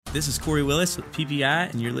This is Corey Willis with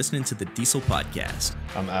PPI, and you're listening to the Diesel Podcast.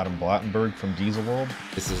 I'm Adam Blattenberg from Diesel World.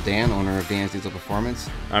 This is Dan, owner of Dan's Diesel Performance.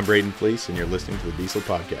 I'm Braden Fleece, and you're listening to the Diesel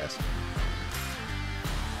Podcast.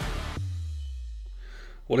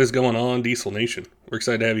 What is going on, Diesel Nation? We're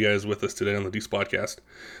excited to have you guys with us today on the Diesel Podcast.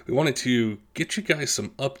 We wanted to get you guys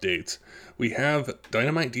some updates. We have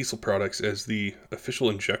Dynamite Diesel Products as the official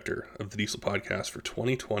injector of the Diesel Podcast for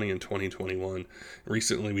 2020 and 2021.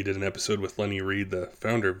 Recently, we did an episode with Lenny Reed, the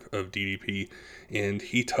founder of DDP, and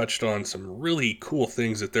he touched on some really cool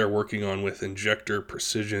things that they're working on with injector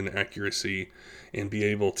precision, accuracy, and be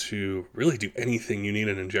able to really do anything you need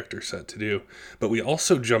an injector set to do. But we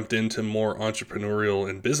also jumped into more entrepreneurial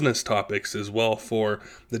and business topics as well for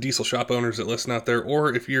the diesel shop owners that listen out there,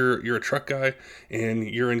 or if you're a truck guy and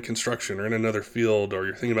you're in construction or in another field, or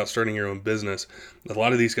you're thinking about starting your own business. A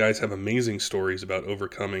lot of these guys have amazing stories about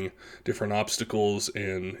overcoming different obstacles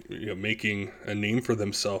and making a name for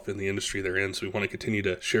themselves in the industry they're in. So we want to continue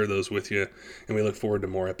to share those with you, and we look forward to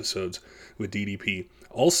more episodes with DDP.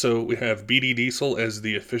 Also, we have BD Diesel as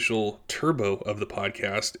the official turbo of the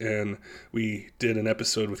podcast, and we did an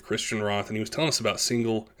episode with Christian Roth, and he was telling us about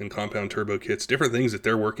single and compound turbo kits, different things that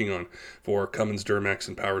they're working on for Cummins, Duramax,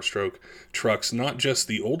 and Power Stroke trucks, not just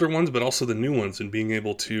the older ones, but also the new ones, and being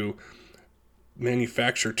able to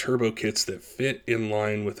manufacture turbo kits that fit in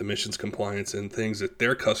line with emissions compliance and things that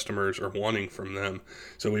their customers are wanting from them.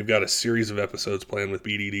 So we've got a series of episodes planned with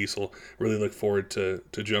BD Diesel. Really look forward to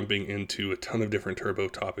jumping into a ton of different turbo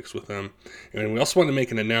topics with them. And we also want to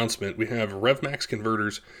make an announcement. We have RevMax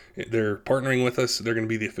Converters. They're partnering with us. They're going to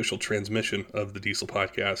be the official transmission of the Diesel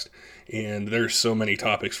Podcast. And there's so many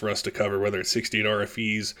topics for us to cover, whether it's 68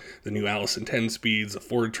 RFEs, the new Allison 10 speeds, the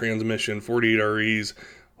Ford transmission, 48 REs,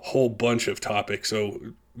 whole bunch of topics. So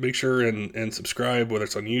make sure and subscribe, whether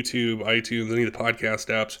it's on YouTube, iTunes, any of the podcast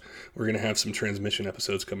apps. We're going to have some transmission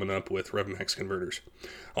episodes coming up with RevMax Converters.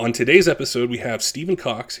 On today's episode, we have Stephen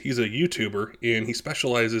Cox. He's a YouTuber, and he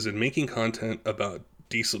specializes in making content about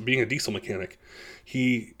diesel, being a diesel mechanic.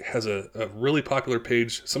 He has a really popular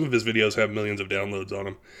page. Some of his videos have millions of downloads on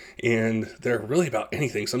them, and they're really about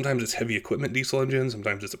anything. Sometimes it's heavy equipment diesel engines,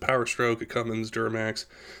 sometimes it's a Power Stroke, a Cummins, Duramax,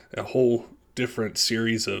 a whole different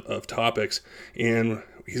series of topics. And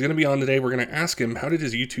he's going to be on today. We're going to ask him, how did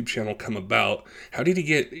his YouTube channel come about? How did he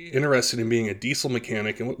get interested in being a diesel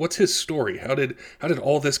mechanic? And what's his story? How did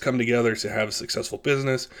all this come together to have a successful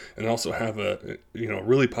business and also have a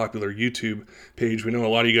really popular YouTube page? We know a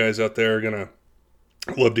lot of you guys out there are going to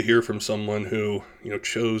love to hear from someone who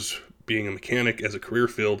chose being a mechanic as a career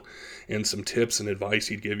field, and some tips and advice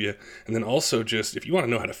he'd give you. And then also, just if you want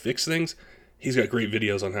to know how to fix things, he's got great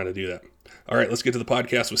videos on how to do that. All right, let's get to the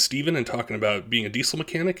podcast with Stephen and talking about being a diesel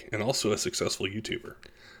mechanic and also a successful YouTuber.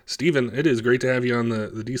 Stephen, it is great to have you on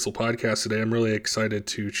the Diesel Podcast today. I'm really excited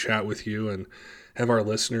to chat with you and have our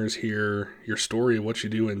listeners hear your story of what you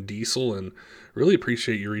do in diesel, and really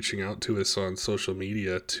appreciate you reaching out to us on social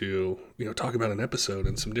media to talk about an episode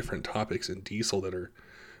and some different topics in diesel that are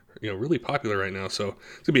really popular right now. So it's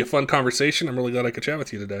going to be a fun conversation. I'm really glad I could chat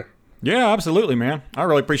with you today. Yeah, absolutely, man. I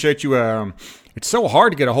really appreciate you. It's so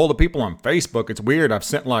hard to get a hold of people on Facebook. It's weird. I've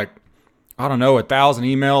sent 1,000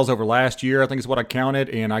 emails over last year, I think is what I counted,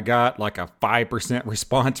 and I got like a 5%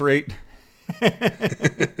 response rate.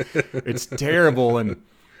 It's terrible. And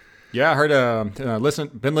yeah, I heard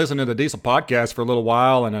been listening to the Diesel Podcast for a little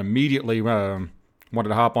while, and immediately wanted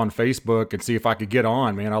to hop on Facebook and see if I could get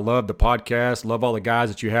on, man. I love the podcast, love all the guys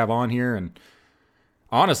that you have on here, and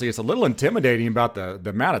honestly, it's a little intimidating about the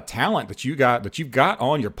amount of talent that you've got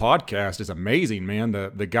on your podcast is amazing, man.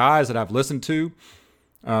 The guys that I've listened to,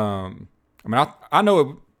 I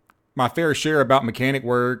know my fair share about mechanic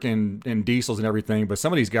work and diesels and everything, but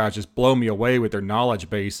some of these guys just blow me away with their knowledge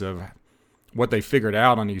base of what they figured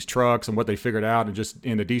out on these trucks and what they figured out and just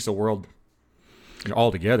in the diesel world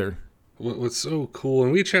altogether. What's so cool,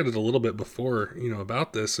 and we chatted a little bit before,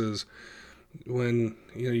 about this, is when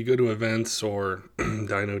you go to events or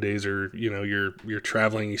dyno days, or you're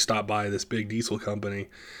traveling, you stop by this big diesel company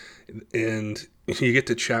and you get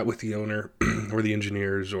to chat with the owner or the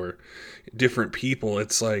engineers or different people.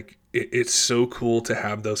 It's like it's so cool to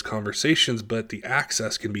have those conversations, but the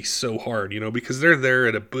access can be so hard, because they're there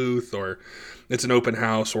at a booth or it's an open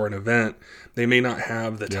house or an event. They may not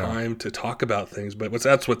have the time to talk about things, but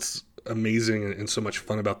that's what's amazing and so much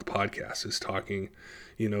fun about the podcast is talking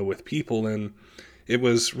with people. And it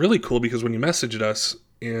was really cool because when you messaged us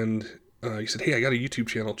and you said, hey, I got a YouTube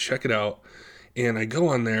channel, check it out. And I go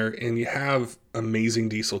on there and you have amazing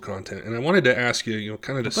diesel content. And I wanted to ask you,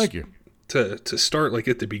 kind of thank you. To start like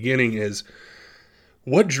at the beginning is,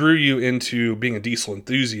 What drew you into being a diesel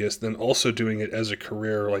enthusiast, then also doing it as a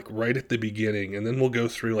career, like right at the beginning? And then we'll go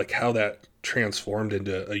through like how that transformed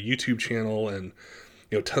into a YouTube channel and,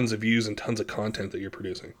 tons of views and tons of content that you're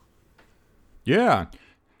producing. Yeah.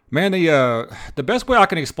 Man, the best way I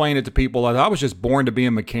can explain it to people is I was just born to be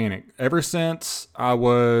a mechanic. Ever since I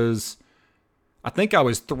think I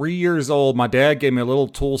was 3 years old, my dad gave me a little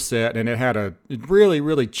tool set, and it had a really,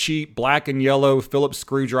 really cheap black and yellow Phillips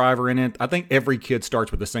screwdriver in it. I think every kid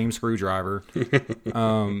starts with the same screwdriver.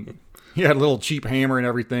 He had a little cheap hammer and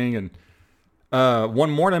everything. And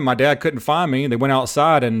one morning, my dad couldn't find me. They went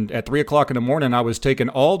outside, and at 3 o'clock in the morning, I was taking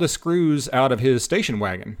all the screws out of his station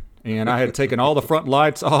wagon. And I had taken all the front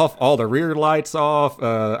lights off, all the rear lights off.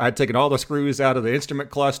 I had taken all the screws out of the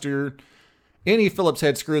instrument cluster. Any Phillips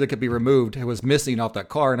head screw that could be removed was missing off that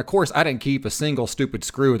car. And of course, I didn't keep a single stupid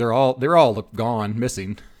screw. They're all gone,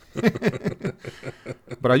 missing.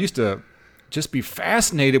 But I used to just be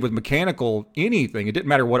fascinated with mechanical anything. It didn't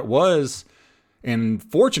matter what it was. And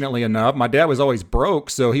fortunately enough, my dad was always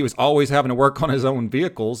broke, so he was always having to work on his own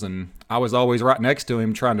vehicles, and I was always right next to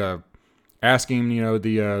him trying to ask him,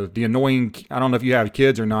 the annoying, I don't know if you have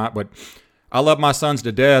kids or not, but I love my sons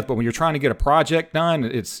to death, but when you're trying to get a project done,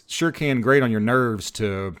 it's sure can grate on your nerves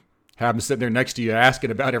to have them sit there next to you asking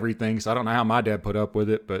about everything. So I don't know how my dad put up with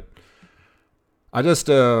it, but I just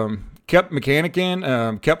kept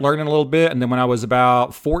mechanicking, kept learning a little bit. And then when I was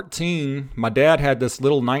about 14, my dad had this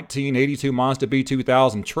little 1982 Mazda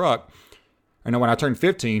B2000 truck. And then when I turned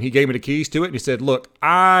 15, he gave me the keys to it, and he said, look,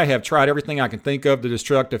 I have tried everything I can think of to this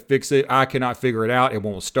truck to fix it. I cannot figure it out. It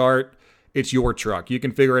won't start. It's your truck. You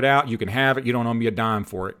can figure it out. You can have it. You don't owe me a dime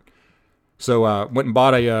for it. So I went and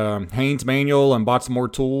bought a Haynes manual and bought some more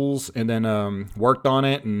tools, and then worked on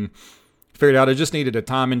it and figured out it just needed a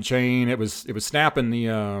timing chain. It was snapping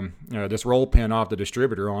the this roll pin off the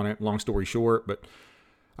distributor on it, long story short. But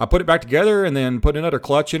I put it back together and then put another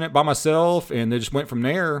clutch in it by myself, and it just went from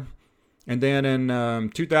there. And then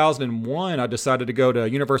in 2001, I decided to go to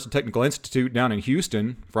Universal Technical Institute down in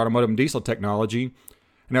Houston for automotive and diesel technology.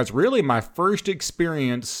 And that's really my first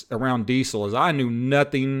experience around diesel, as I knew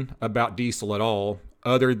nothing about diesel at all,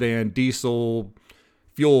 other than diesel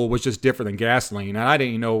fuel was just different than gasoline. And I didn't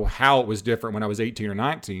even know how it was different when I was 18 or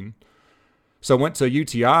 19. So I went to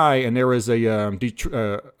UTI, and there was a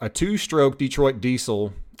two-stroke Detroit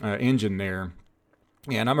diesel engine there.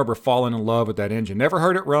 And I remember falling in love with that engine. Never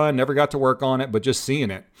heard it run, never got to work on it, but just seeing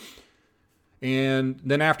it. And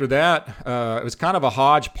then after that, it was kind of a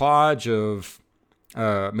hodgepodge of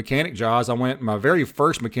mechanic jobs. My very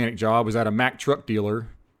first mechanic job was at a Mack truck dealer,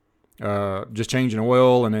 just changing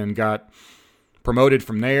oil, and then got promoted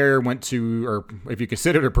from there. Went to, or if you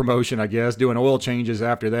consider it a promotion, I guess, doing oil changes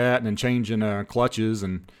after that, and then changing clutches.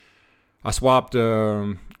 And I swapped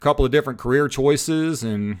a couple of different career choices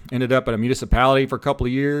and ended up at a municipality for a couple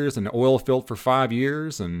of years and the oil field for 5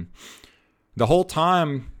 years. And the whole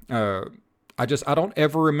time, I don't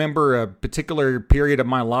ever remember a particular period of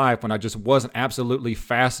my life when I just wasn't absolutely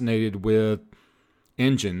fascinated with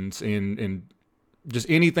engines and just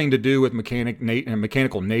anything to do with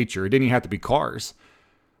mechanical nature. It didn't even have to be cars.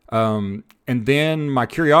 And then my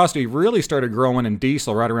curiosity really started growing in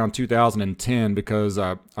diesel right around 2010 because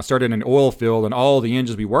I started in an oil field, and all the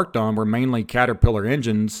engines we worked on were mainly Caterpillar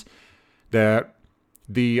engines that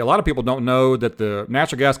a lot of people don't know that the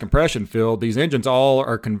natural gas compression field, these engines all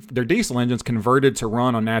are, they're diesel engines converted to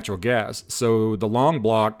run on natural gas. So the long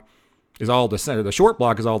block is all the same. The short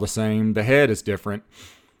block is all the same. The head is different.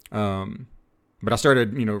 But I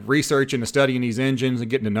started, researching and studying these engines and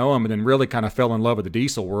getting to know them, and then really kind of fell in love with the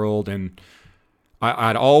diesel world. And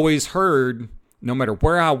I'd always heard, no matter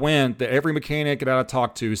where I went, that every mechanic that I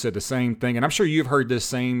talked to said the same thing. And I'm sure you've heard this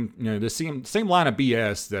same line of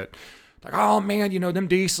BS that, like, oh man, them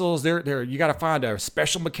diesels, they're you got to find a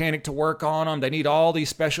special mechanic to work on them. They need all these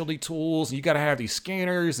specialty tools. And you got to have these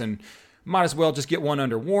scanners, and might as well just get one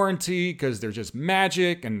under warranty because they're just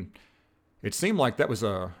magic. And it seemed like that was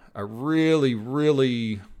a really,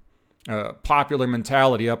 really popular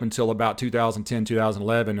mentality up until about 2010,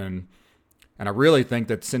 2011. And I really think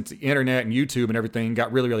that since the internet and YouTube and everything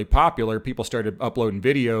got really, really popular, people started uploading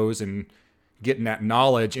videos and getting that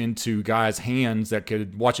knowledge into guys' hands that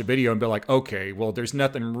could watch a video and be like, okay, well, there's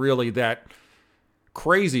nothing really that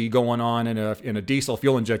crazy going on in a diesel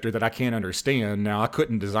fuel injector that I can't understand. Now, I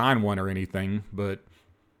couldn't design one or anything, but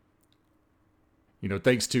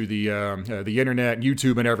thanks to the internet,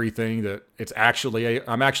 YouTube, and everything, that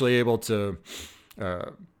I'm actually able to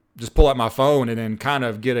just pull out my phone and then kind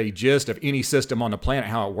of get a gist of any system on the planet,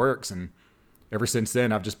 how it works. And ever since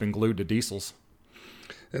then, I've just been glued to diesels.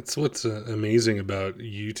 That's what's amazing about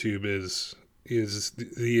YouTube is is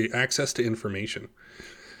the access to information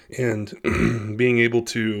and being able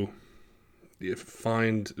to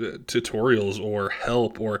find tutorials or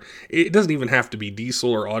help, or it doesn't even have to be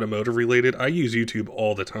diesel or automotive related. I use YouTube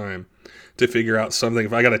all the time to figure out something,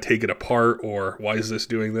 if I got to take it apart, or why is this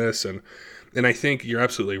doing this? And I think you're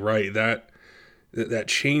absolutely right that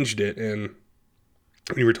changed it. And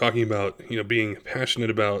when you were talking about, being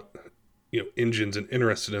passionate about, engines and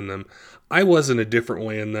interested in them, I was in a different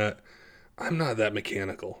way in that I'm not that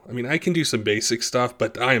mechanical. I mean, I can do some basic stuff,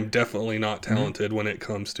 but I am definitely not talented when it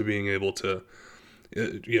comes to being able to,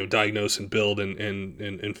 diagnose and build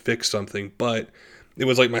and fix something. But it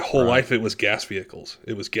was like my whole life, it was gas vehicles.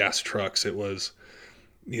 It was gas trucks. It was,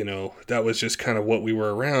 that was just kind of what we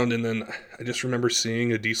were around. And then I just remember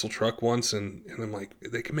seeing a diesel truck once, and I'm like,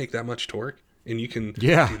 they can make that much torque, and you can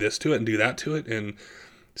do this to it and do that to it and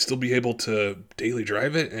still be able to daily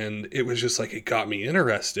drive it. And it was just like, it got me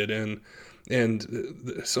interested. And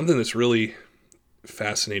something that's really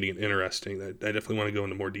fascinating and interesting that I definitely want to go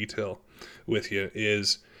into more detail with you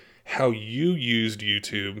is how you used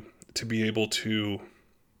YouTube to be able to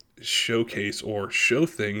showcase or show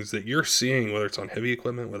things that you're seeing, whether it's on heavy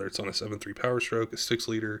equipment, whether it's on a 7.3 Power Stroke, a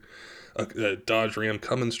 6-liter, a Dodge Ram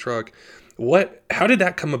Cummins truck. How did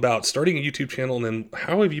that come about, starting a YouTube channel, and then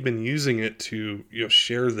how have you been using it to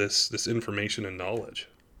share this information and knowledge?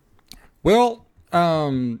 Well,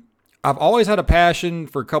 I've always had a passion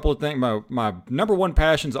for a couple of things. My number one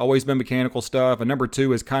passion's always been mechanical stuff, and number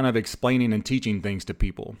two is kind of explaining and teaching things to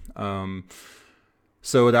people.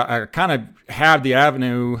 So that I kind of had the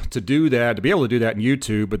avenue to do that, to be able to do that in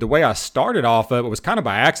YouTube. But the way I started off of it was kind of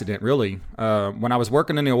by accident, really. When I was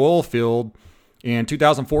working in the oil field in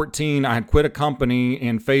 2014, I had quit a company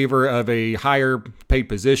in favor of a higher paid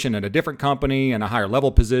position at a different company and a higher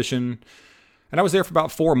level position. And I was there for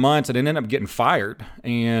about 4 months and ended up getting fired.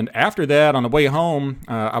 And after that, on the way home,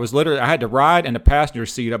 I had to ride in the passenger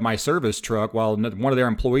seat of my service truck while one of their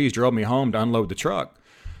employees drove me home to unload the truck.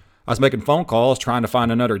 I was making phone calls trying to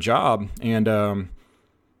find another job. And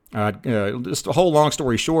just a whole long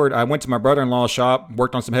story short, I went to my brother-in-law's shop,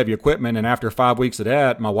 worked on some heavy equipment. And after 5 weeks of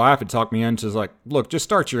that, my wife had talked me into, like, look, just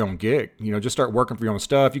start your own gig. Just start working for your own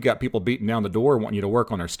stuff. You got people beating down the door wanting you to work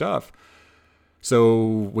on their stuff.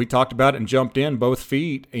 So we talked about it and jumped in both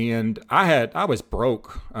feet, and I was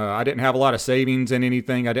broke. I didn't have a lot of savings in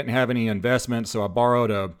anything. I didn't have any investments, so I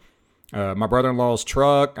borrowed my brother-in-law's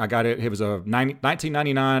truck. I got it. It was a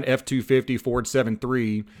 1999 F-250 Ford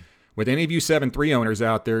 7.3. With any of you 7.3 owners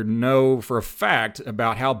out there, know for a fact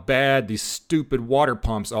about how bad these stupid water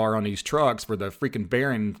pumps are on these trucks for the freaking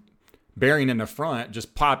bearing in the front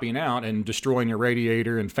just popping out and destroying your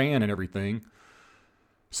radiator and fan and everything.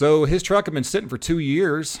 So his truck had been sitting for 2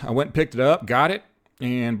 years. I went and picked it up, got it,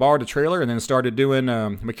 and borrowed a trailer, and then started doing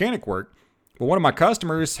mechanic work. But one of my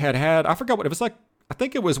customers had, I forgot what it was like. I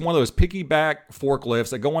think it was one of those piggyback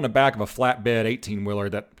forklifts that go on the back of a flatbed 18-wheeler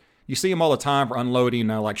that you see them all the time for unloading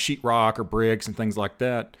like sheetrock or bricks and things like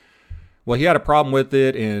that. Well, he had a problem with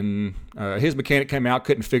it, and his mechanic came out,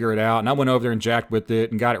 couldn't figure it out, and I went over there and jacked with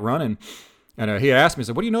it and got it running. And he asked me, he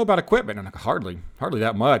said, what do you know about equipment? And I'm like, hardly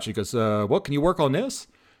that much. He goes, well, can you work on this?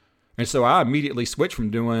 And so I immediately switched from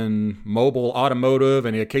doing mobile automotive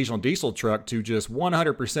and the occasional diesel truck to just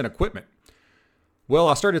 100% equipment. Well,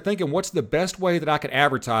 I started thinking, what's the best way that I could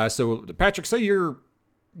advertise? So, Patrick, say you're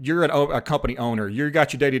a company owner. You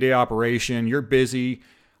got your day-to-day operation. You're busy.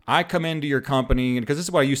 I come into your company, and because this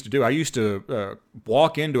is what I used to do. I used to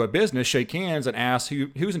walk into a business, shake hands, and ask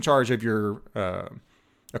who's in charge of your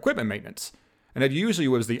equipment maintenance. And it usually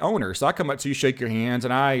was the owner. So I come up to you, shake your hands,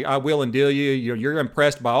 and I will and deal you. You're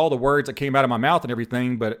impressed by all the words that came out of my mouth and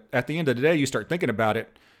everything. But at the end of the day, you start thinking about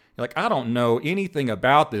it. You're like, I don't know anything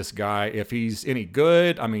about this guy, if he's any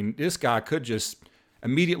good. I mean, this guy could just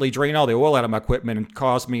immediately drain all the oil out of my equipment and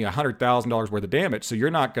cause me $100,000 worth of damage. So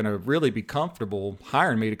you're not going to really be comfortable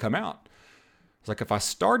hiring me to come out. It's like, if I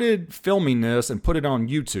started filming this and put it on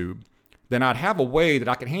YouTube, then I'd have a way that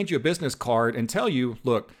I could hand you a business card and tell you,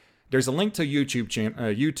 look, there's a link to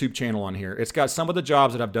YouTube channel on here. It's got some of the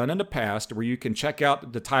jobs that I've done in the past where you can check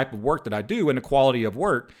out the type of work that I do and the quality of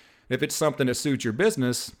work. If it's something that suits your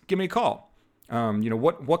business, give me a call.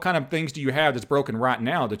 What kind of things do you have that's broken right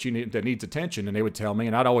now that that needs attention? And they would tell me,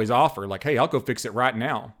 and I'd always offer, like, hey, I'll go fix it right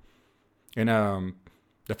now. And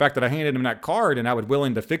the fact that I handed them that card and I was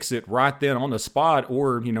willing to fix it right then on the spot,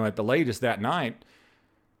 or at the latest that night,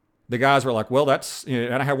 the guys were like, well, that's,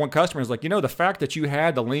 and I had one customer who's like, the fact that you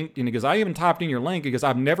had the link, because I even typed in your link, because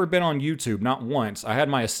I've never been on YouTube, not once. I had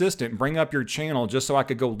my assistant bring up your channel just so I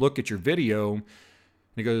could go look at your video.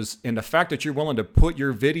 He goes, and the fact that you're willing to put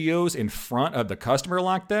your videos in front of the customer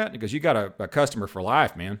like that, because you got a customer for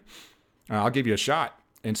life, man. I'll give you a shot.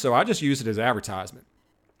 And so I just used it as advertisement.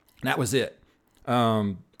 And that was it.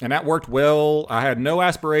 And that worked well. I had no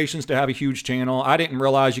aspirations to have a huge channel. I didn't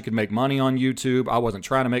realize you could make money on YouTube. I wasn't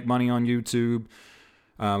trying to make money on YouTube.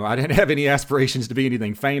 I didn't have any aspirations to be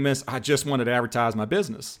anything famous. I just wanted to advertise my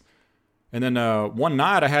business. And then one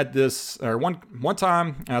night I had this, or one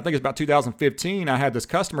time, I think it's about 2015, I had this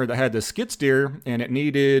customer that had this skid steer and it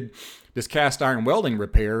needed this cast iron welding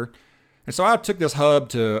repair. And so I took this hub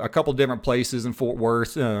to a couple different places in Fort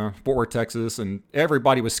Worth, Texas, and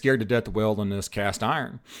everybody was scared to death to weld on this cast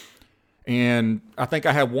iron. And I think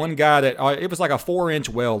I had one guy that, it was like a 4-inch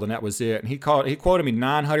weld and that was it. And he quoted me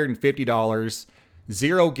 $950,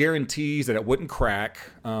 0 guarantees that it wouldn't crack,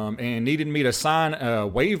 and needed me to sign a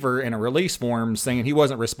waiver and a release form saying he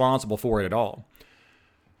wasn't responsible for it at all.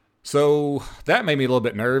 So that made me a little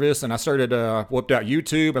bit nervous, and I started, whipped out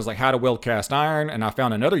YouTube. I was like, how to weld cast iron, and I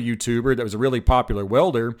found another YouTuber that was a really popular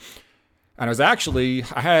welder. And I was actually,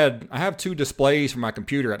 I have 2 displays for my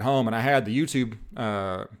computer at home, and I had the YouTube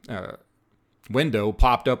window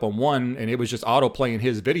popped up on one, and it was just auto playing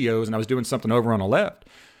his videos, and I was doing something over on the left.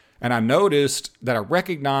 And I noticed that I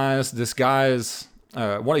recognized this guy's,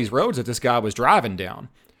 one of these roads that this guy was driving down.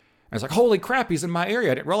 I was like, holy crap, he's in my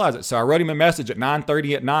area. I didn't realize it. So I wrote him a message at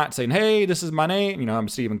 9:30 at night saying, hey, this is my name. I'm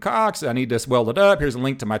Stephen Cox. I need this welded up. Here's a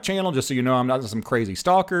link to my channel just so you know I'm not some crazy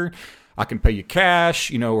stalker. I can pay you cash,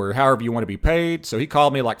 or however you want to be paid. So he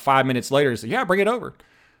called me like 5 minutes later and said, yeah, bring it over.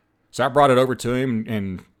 So I brought it over to him,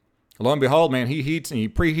 and lo and behold, man, he heats and he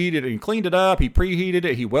preheated it and cleaned it up. He preheated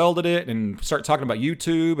it, he welded it, and started talking about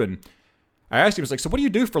YouTube. And I asked him, I was like, so what do you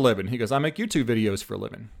do for a living? He goes, I make YouTube videos for a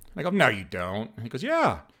living. I go, no, you don't. And he goes,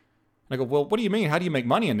 yeah. And I go, well, what do you mean? How do you make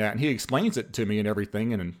money in that? And he explains it to me and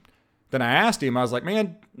everything. And then I asked him, I was like,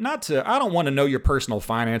 man, I don't want to know your personal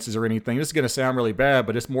finances or anything. This is going to sound really bad,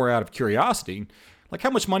 but it's more out of curiosity. Like, how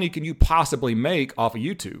much money can you possibly make off of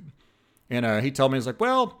YouTube? And he told me, he's like,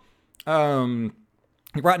 well,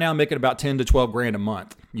 right now I'm making about 10 to 12 grand a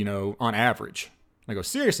month, on average. And I go,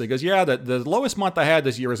 seriously? He goes, yeah, the lowest month I had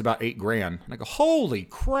this year was about 8 grand. And I go, holy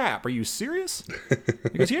crap, are you serious?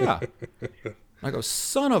 He goes, yeah. And I go,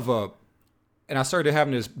 son of a... And I started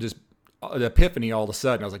having this epiphany all of a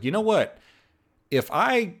sudden. I was like, you know what? If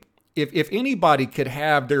anybody could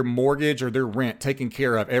have their mortgage or their rent taken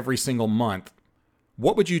care of every single month,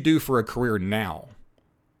 what would you do for a career now?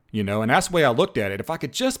 And that's the way I looked at it. If I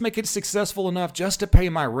could just make it successful enough just to pay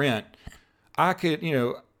my rent, I could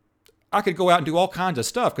go out and do all kinds of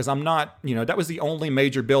stuff because I'm not, that was the only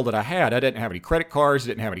major bill that I had. I didn't have any credit cards,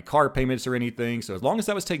 didn't have any car payments or anything. So as long as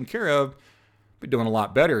that was taken care of, I'd be doing a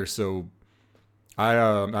lot better. So I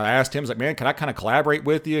asked him, I was like, man, can I kind of collaborate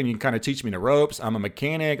with you and you can kind of teach me the ropes? I'm a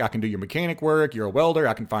mechanic. I can do your mechanic work. You're a welder.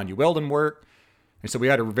 I can find you welding work. And so we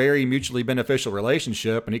had a very mutually beneficial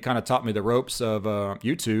relationship, and he kind of taught me the ropes of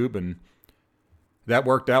YouTube, and that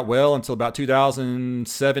worked out well until about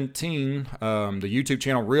 2017. The YouTube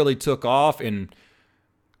channel really took off, and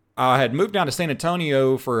I had moved down to San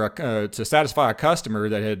Antonio to satisfy a customer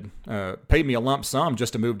that had paid me a lump sum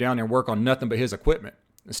just to move down there and work on nothing but his equipment.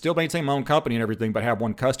 Still maintain my own company and everything, but have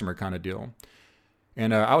one customer kind of deal.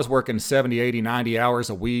 And I was working 70, 80, 90 hours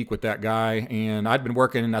a week with that guy. And I'd been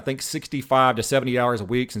working, I think, 65 to 70 hours a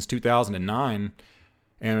week since 2009.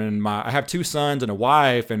 And I have 2 sons and a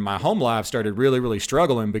wife, and my home life started really, really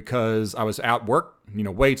struggling because I was out work,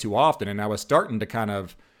 way too often. And I was starting to kind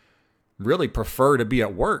of really prefer to be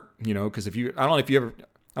at work, because I don't know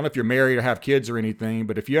if you're married or have kids or anything,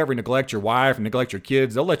 but if you ever neglect your wife and neglect your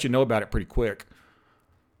kids, they'll let you know about it pretty quick.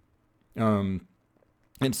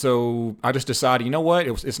 And so I just decided, you know what,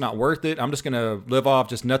 it's not worth it. I'm just going to live off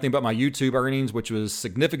just nothing but my YouTube earnings, which was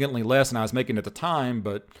significantly less than I was making at the time.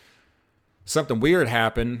 But something weird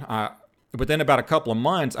happened. Within about a couple of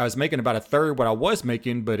months, I was making about 1/3 what I was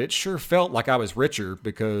making, but it sure felt like I was richer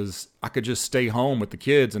because I could just stay home with the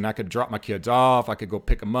kids and I could drop my kids off. I could go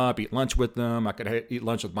pick them up, eat lunch with them. I could eat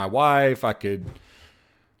lunch with my wife. I could...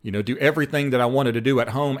 do everything that I wanted to do at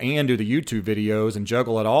home and do the YouTube videos and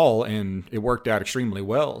juggle it all. And it worked out extremely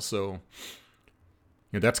well. So,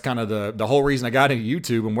 that's kind of the whole reason I got into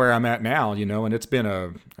YouTube and where I'm at now, and it's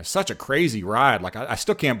been such a crazy ride. Like I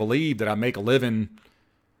still can't believe that I make a living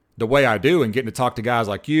the way I do and getting to talk to guys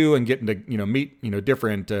like you and getting to, meet,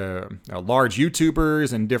 different large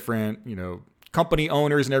YouTubers and different, company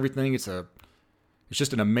owners and everything. It's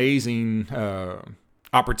just an amazing,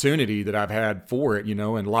 opportunity that I've had for it, and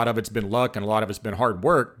a lot of it's been luck and a lot of it's been hard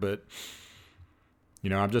work, but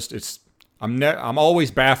I'm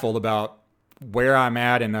always baffled about where I'm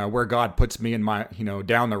at and where God puts me in my,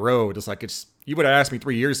 down the road. It's like, you would have asked me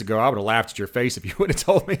 3 years ago, I would have laughed at your face if you would have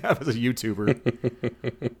told me I was a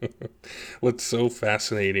YouTuber. What's so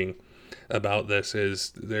fascinating about this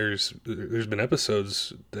is there's been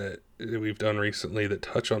episodes that we've done recently that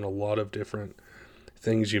touch on a lot of different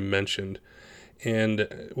things you mentioned. And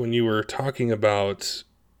when you were talking about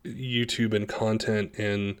YouTube and content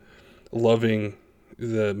and loving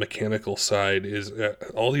the mechanical side, is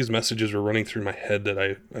all these messages were running through my head that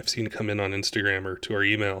I've seen come in on Instagram or to our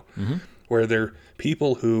email, where they're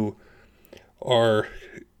people who are,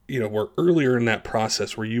 were earlier in that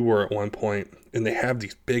process where you were at one point, and they have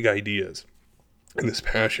these big ideas and this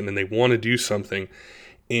passion, and they want to do something,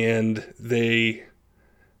 and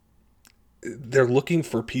they're looking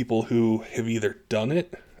for people who have either done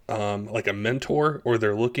it, like a mentor, or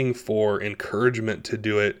they're looking for encouragement to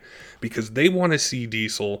do it because they want to see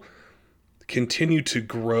Diesel continue to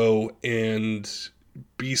grow and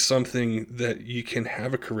be something that you can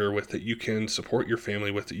have a career with, that you can support your family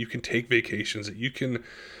with, that you can take vacations, that you can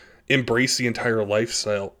embrace the entire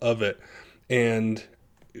lifestyle of it. And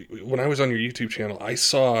when I was on your YouTube channel, I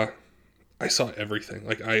saw everything.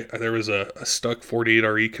 Like there was a stuck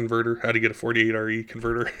 48RE converter, how to get a 48RE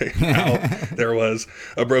converter out. There was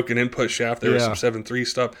a broken input shaft. There was some 7.3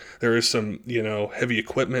 stuff. There was some, heavy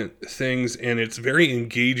equipment things, and it's very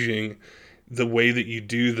engaging the way that you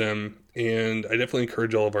do them. And I definitely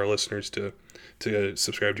encourage all of our listeners to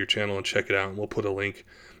subscribe to your channel and check it out. And we'll put a link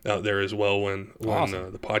out there as well when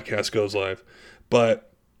the podcast goes live.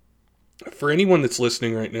 But for anyone that's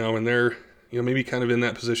listening right now and they're maybe kind of in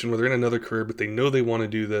that position where they're in another career, but they know they want to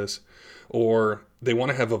do this, or they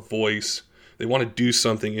want to have a voice, they want to do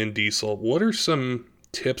something in diesel, what are some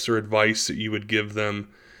tips or advice that you would give them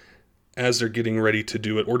as they're getting ready to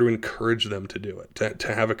do it, or to encourage them to do it,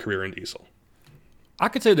 to have a career in diesel? I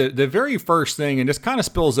could say that the very first thing, and this kind of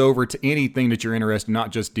spills over to anything that you're interested in,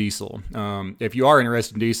 not just diesel. If you are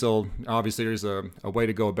interested in diesel, obviously there's a way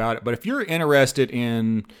to go about it. But if you're interested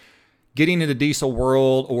in getting into the diesel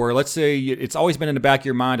world, or let's say it's always been in the back of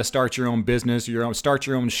your mind to start your own business, or start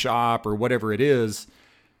your own shop, or whatever it is,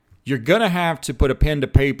 you're going to have to put a pen to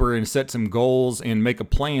paper and set some goals and make a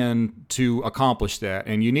plan to accomplish that.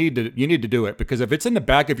 And you need to do it, because if it's in the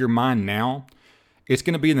back of your mind now, it's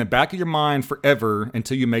going to be in the back of your mind forever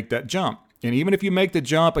until you make that jump. And even if you make the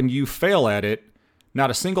jump and you fail at it, not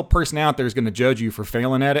a single person out there is going to judge you for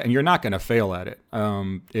failing at it, and you're not going to fail at it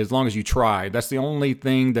as long as you try. That's the only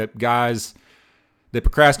thing that guys that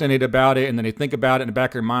procrastinate about it, and then they think about it in the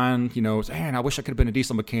back of their mind, man, I wish I could have been a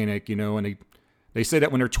diesel mechanic, and they say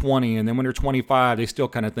that when they're 20, and then when they're 25, they still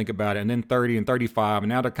kind of think about it, and then 30 and 35, and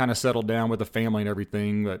now they're kind of settled down with a family and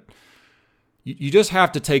everything. But you just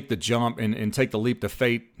have to take the jump and take the leap of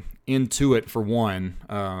faith into it, for one,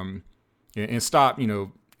 and stop,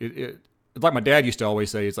 it's like my dad used to always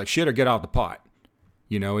say, it's like shit or get out of the pot.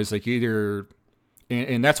 It's like either,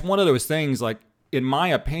 and that's one of those things, like, in my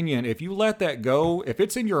opinion, if you let that go, if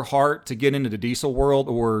it's in your heart to get into the diesel world,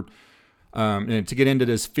 or and to get into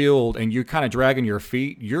this field, and you're kind of dragging your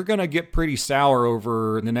feet, you're going to get pretty sour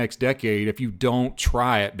over the next decade if you don't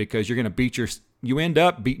try it, because you're going to you end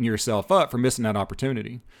up beating yourself up for missing that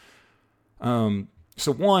opportunity. So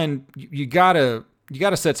one, you gotta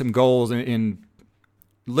set some goals and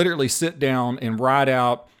literally sit down and write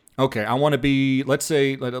out, okay, I want to be, let's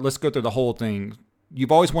go through the whole thing.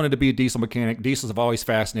 You've always wanted to be a diesel mechanic. Diesels have always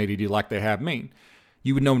fascinated you like they have me.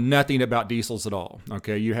 You would know nothing about diesels at all.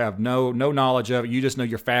 Okay. You have no knowledge of it. You just know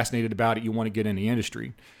you're fascinated about it. You want to get in the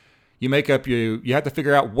industry. You have to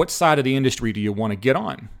figure out what side of the industry do you want to get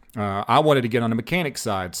on. I wanted to get on the mechanic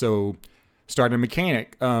side. So started a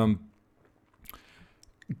mechanic.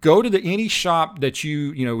 Go to any shop that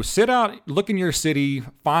sit out, look in your city,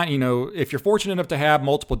 find, if you're fortunate enough to have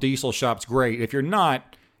multiple diesel shops, great. If you're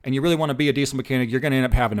not, and you really want to be a diesel mechanic, you're going to end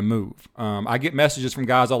up having to move. I get messages from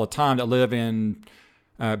guys all the time that live in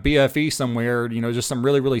BFE somewhere, just some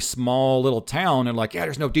really, really small little town, and like, yeah,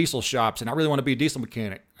 there's no diesel shops, and I really want to be a diesel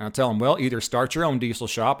mechanic. And I tell them, well, either start your own diesel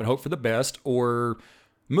shop and hope for the best, or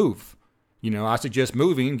move. I suggest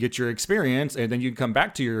moving, get your experience, and then you can come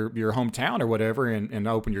back to your hometown or whatever and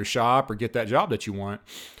open your shop or get that job that you want.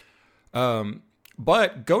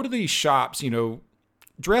 But go to these shops,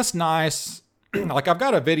 dress nice. Like, I've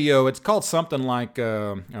got a video, it's called something like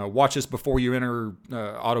Watch This Before You Enter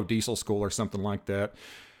Auto Diesel School or something like that.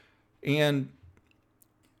 And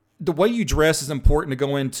the way you dress is important to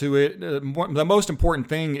go into it. The most important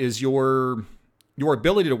thing is your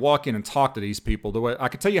ability to walk in and talk to these people. The way I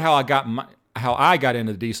can tell you how I got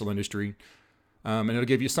into the diesel industry, and it'll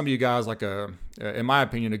give you some of you guys like in my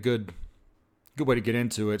opinion, a good good way to get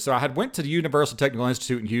into it. So I had went to the Universal Technical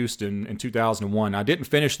Institute in Houston in 2001. I didn't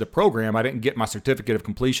finish the program. I didn't get my certificate of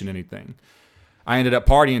completion, anything. I ended up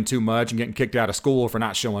partying too much and getting kicked out of school for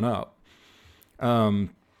not showing up.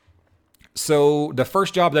 So the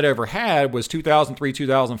first job that I ever had was 2003,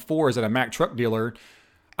 2004 as at a Mack truck dealer.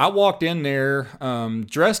 I walked in there,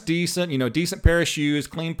 dressed decent, decent pair of shoes,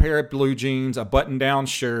 clean pair of blue jeans, a button-down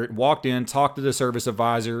shirt, walked in, talked to the service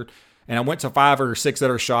advisor, and I went to 5 or 6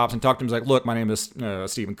 other shops and talked to him. He was like, look, my name is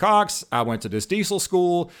Stephen Cox. I went to this diesel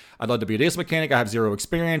school. I'd love to be a diesel mechanic. I have 0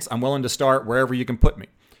 experience. I'm willing to start wherever you can put me.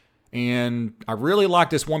 And I really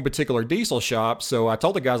liked this one particular diesel shop. So I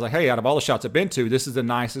told the guys, like, hey, out of all the shops I've been to, this is the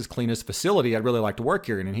nicest, cleanest facility. I'd really like to work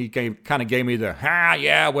here. And he kind of gave me the,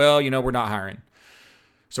 we're not hiring.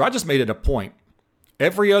 So I just made it a point.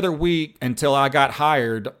 Every other week until I got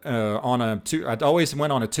hired I always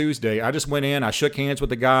went on a Tuesday. I just went in, I shook hands with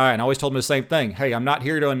the guy, and I always told him the same thing. Hey, I'm not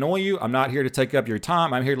here to annoy you. I'm not here to take up your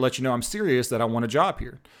time. I'm here to let you know I'm serious, that I want a job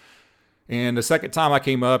here. And the second time I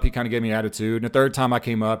came up, he kind of gave me attitude. And the third time I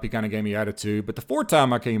came up, he kind of gave me attitude. But the fourth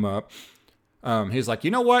time I came up, he's like, you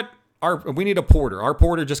know what? We need a porter. Our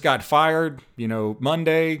porter just got fired,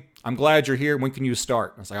 Monday. I'm glad you're here. When can you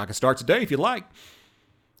start? I was like, I can start today if you like.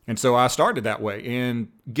 And so I started that way. And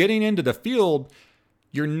getting into the field,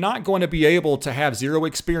 you're not going to be able to have 0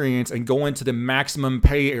 experience and go into the maximum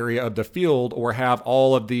pay area of the field or have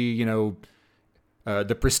all of the,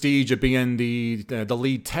 the prestige of being the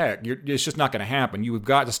lead tech. It's just not going to happen. You've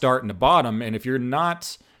got to start in the bottom. And if your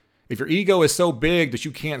ego is so big that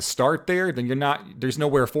you can't start there, then there's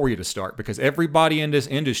nowhere for you to start, because everybody in this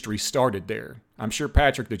industry started there. I'm sure,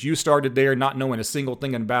 Patrick, that you started there not knowing a single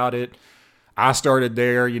thing about it. I started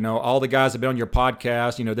there, all the guys that have been on your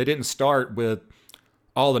podcast, they didn't start with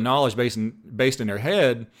all the knowledge based in their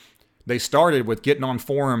head. They started with getting on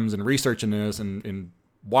forums and researching this and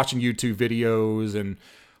watching YouTube videos. And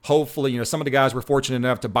hopefully, some of the guys were fortunate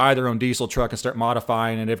enough to buy their own diesel truck and start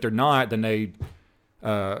modifying. And if they're not, then they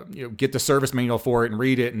get the service manual for it and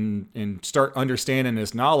read it and start understanding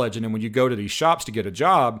this knowledge. And then when you go to these shops to get a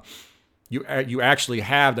job, you actually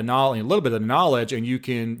have the knowledge, a little bit of the knowledge, and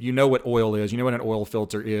you know what oil is, what an oil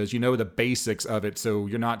filter is, the basics of it. So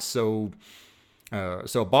you're not so a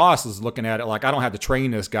boss is looking at it like, I don't have to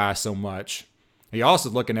train this guy so much. He also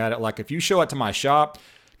is looking at it like, if you show up to my shop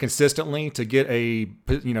consistently to get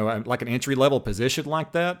like an entry level position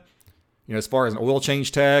like that, as far as an oil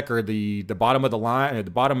change tech or the bottom of the line, or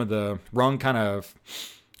the bottom of the rung kind of,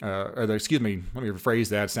 let me rephrase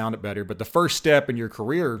that, sound it better. But the first step in your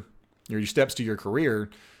career, your steps to your career,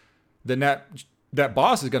 then that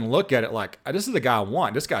boss is going to look at it like, this is the guy I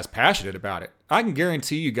want. This guy's passionate about it. I can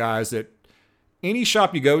guarantee you guys that any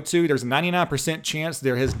shop you go to, there's a 99% chance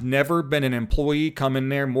there has never been an employee come in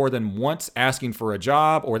there more than once asking for a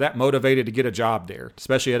job or that motivated to get a job there,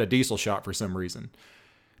 especially at a diesel shop for some reason.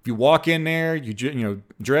 If you walk in there, you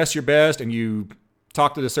dress your best and you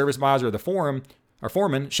talk to the service advisor or the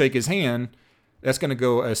foreman, shake his hand, that's going to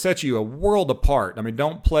go set you a world apart. I mean,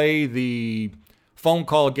 don't play the phone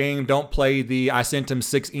call game. Don't play the I sent him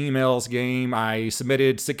 6 emails game. I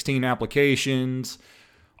submitted 16 applications.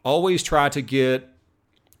 Always try to get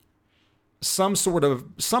some sort of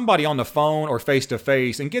somebody on the phone or face to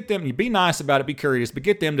face and get them. You be nice about it, be courteous, but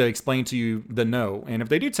get them to explain to you the no. And if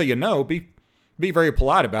they do tell you no, be very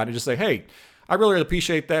polite about it. Just say, hey, I really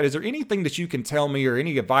appreciate that. Is there anything that you can tell me or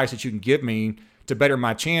any advice that you can give me to better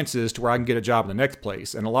my chances to where I can get a job in the next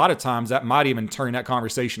place? And a lot of times that might even turn that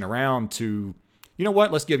conversation around to, you know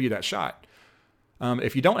what, let's give you that shot.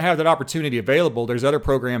 If you don't have that opportunity available, there's other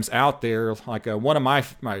programs out there. Like one of my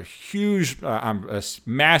huge, I'm a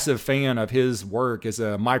massive fan of his work is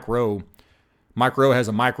Mike Rowe. Mike Rowe has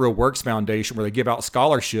a Mike Rowe Works Foundation where they give out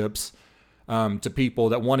scholarships to people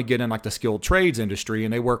that want to get in like the skilled trades industry.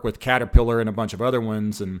 And they work with Caterpillar and a bunch of other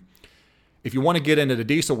ones. And if you want to get into the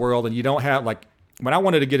diesel world and you don't have when I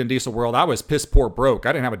wanted to get in diesel world, I was piss poor broke.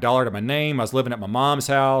 I didn't have $1 to my name. I was living at my mom's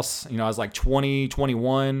house. I was like 20,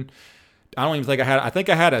 21. I don't even think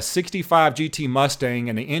I had a 65 GT Mustang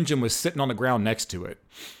and the engine was sitting on the ground next to it.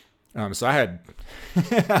 So I had,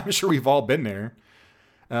 I'm sure we've all been there.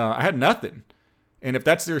 I had nothing. And if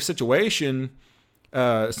that's their situation,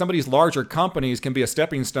 some of these larger companies can be a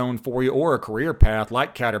stepping stone for you or a career path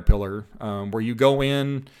like Caterpillar, where you go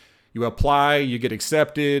in, you apply, you get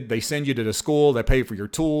accepted, they send you to the school, they pay for your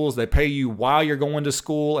tools, they pay you while you're going to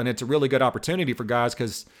school, and it's a really good opportunity for guys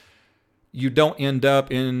because you don't end up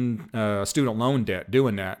in student loan debt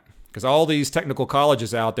doing that. Because all these technical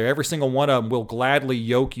colleges out there, every single one of them will gladly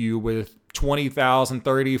yoke you with $20,000,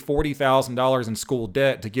 $30,000, $40,000 in school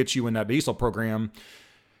debt to get you in that diesel program.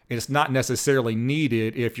 it's not necessarily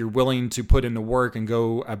needed if you're willing to put in the work and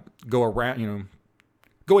go around,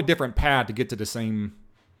 go a different path to get to the same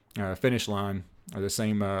finish line or the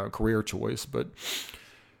same career choice. But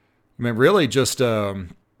I mean, really just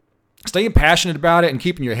staying passionate about it and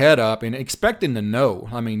keeping your head up and expecting to know.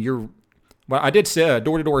 I mean, I did say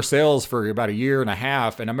door-to-door sales for about a year and a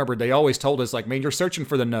half, and I remember they always told us, like, man, you're searching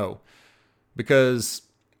for the no, because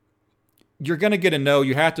you're going to get a no.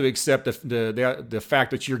 You have to accept the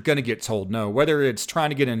fact that you're going to get told no, whether it's trying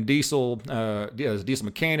to get in diesel, as a diesel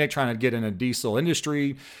mechanic, trying to get in a diesel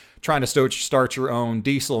industry, trying to start your own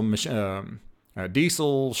diesel shop,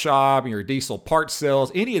 your diesel parts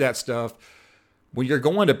sales, any of that stuff. When you're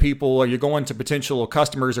going to people or you're going to potential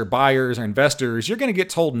customers or buyers or investors, you're going to get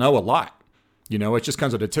told no a lot. It just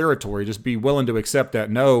comes with the territory. Just be willing to accept that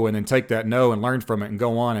no and then take that no and learn from it and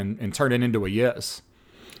go on and turn it into a yes.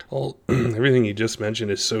 Well, everything you just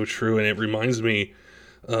mentioned is so true, and it reminds me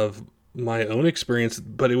of my own experience,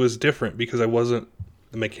 but it was different because I wasn't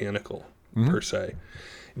mechanical per se.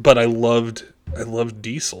 But I loved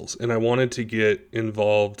diesels, and I wanted to get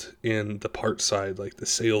involved in the parts side, like the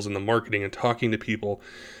sales and the marketing and talking to people.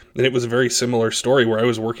 And it was a very similar story where I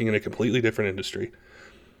was working in a completely different industry.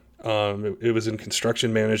 It was in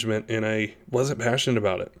construction management, and I wasn't passionate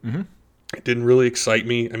about it. It didn't really excite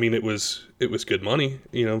me. I mean, it was good money,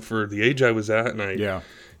 for the age I was at, and I,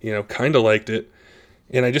 kind of liked it.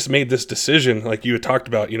 And I just made this decision, like you had talked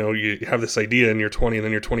about, you have this idea and you're 20 and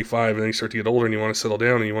then you're 25 and then you start to get older and you want to settle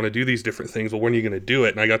down and you want to do these different things. Well, when are you going to do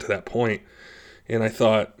it? And I got to that point and I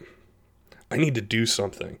thought, I need to do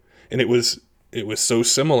something. And it was so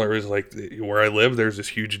similar. It was like where I live, there's this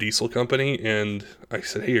huge diesel company. And I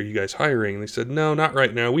said, hey, are you guys hiring? And they said, no, not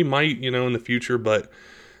right now. We might, in the future, but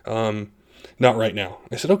not right now.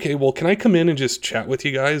 I said, okay, well, can I come in and just chat with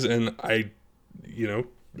you guys? And I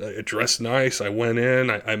dressed nice. I went in,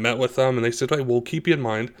 I met with them, and they said, hey, we'll keep you in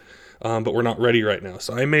mind, but we're not ready right now.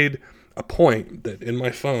 So I made a point that in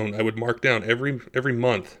my phone, I would mark down every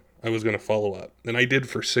month I was going to follow up. And I did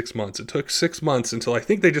for 6 months. It took 6 months until I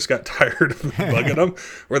think they just got tired of bugging them,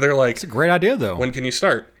 where they're like, it's a great idea, though. When can you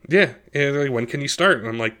start? Yeah. And they're like, when can you start? And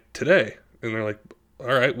I'm like, today. And they're like,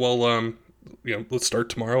 all right, well, let's start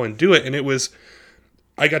tomorrow and do it. And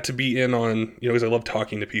I got to be in on, because I love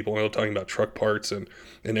talking to people. I love talking about truck parts and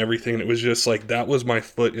everything. And it was just like, that was my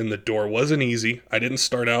foot in the door. It wasn't easy. I didn't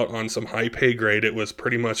start out on some high pay grade. It was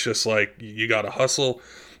pretty much just like, you got to hustle.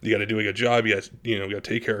 You got to do a good job. You got to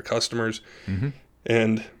take care of customers.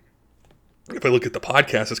 And if I look at the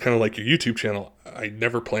podcast, it's kind of like your YouTube channel. I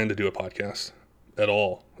never planned to do a podcast at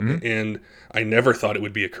all. And I never thought it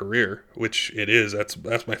would be a career, which it is.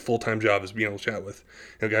 That's my full-time job, is being able to chat with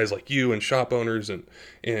guys like you and shop owners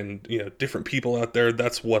and different people out there.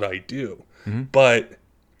 That's what I do. But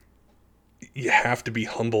you have to be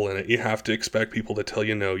humble in it. You have to expect people to tell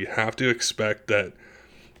you no. You have to expect that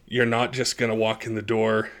you're not just going to walk in the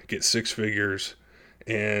door, get 6 figures,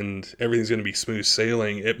 and everything's going to be smooth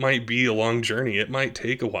sailing. It might be a long journey. It might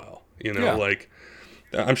take a while, like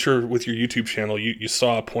I'm sure with your YouTube channel, you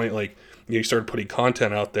saw a point like you started putting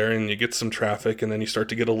content out there and you get some traffic and then you start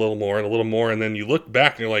to get a little more and a little more. And then you look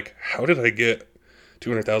back and you're like, how did I get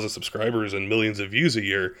 200,000 subscribers and millions of views a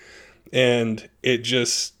year? And I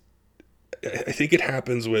think it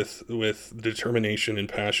happens with determination and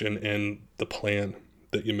passion and the plan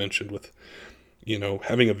that you mentioned with,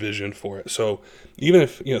 having a vision for it. So even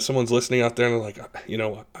if, someone's listening out there and they're like,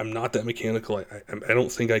 I'm not that mechanical. I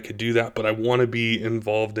don't think I could do that, but I want to be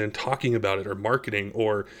involved in talking about it or marketing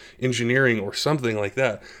or engineering or something like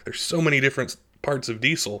that. There's so many different parts of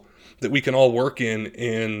diesel that we can all work in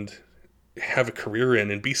and have a career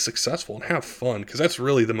in and be successful and have fun. Cause that's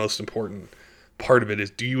really the most important part of it is,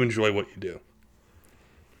 do you enjoy what you do?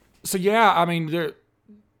 So yeah, I mean,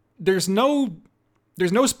 there's no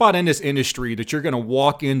spot in this industry that you're going to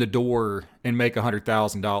walk in the door and make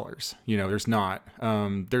 $100,000. There's not.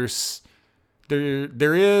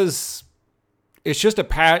 There is. It's just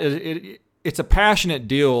it's a passionate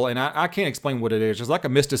deal, and I can't explain what it is. There's like a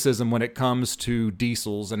mysticism when it comes to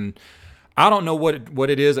diesels, and I don't know what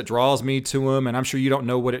it is that draws me to them, and I'm sure you don't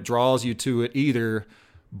know what it draws you to it either.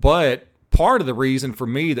 But part of the reason for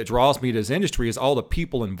me that draws me to this industry is all the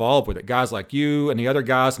people involved with it. Guys like you and the other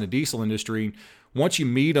guys in the diesel industry. Once you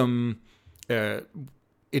meet them,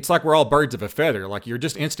 it's like we're all birds of a feather. Like you're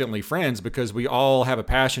just instantly friends because we all have a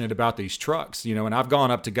passion about these trucks, and I've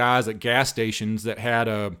gone up to guys at gas stations that had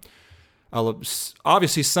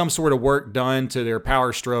obviously some sort of work done to their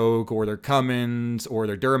Power Stroke or their Cummins or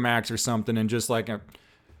their Duramax or something. And just like,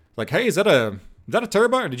 hey, is that a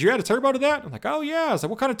turbo? Or did you add a turbo to that? I'm like, oh yeah. I was like,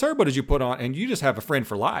 what kind of turbo did you put on? And you just have a friend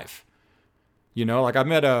for life. You know, like I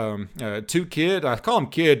met two kids. I call them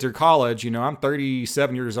kids. They're college. You know, I'm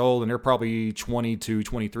 37 years old, and they're probably 22,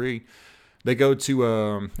 23. They go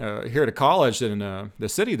to here to college in the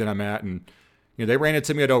city that I'm at, and you know, they ran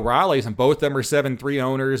into me at O'Reilly's, and both of them are 7.3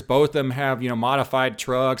 owners. Both of them have, you know, modified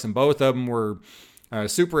trucks, and both of them were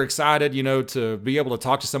super excited, you know, to be able to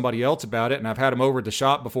talk to somebody else about it. And I've had them over at the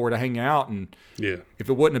shop before to hang out. And if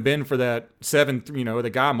it wouldn't have been for that the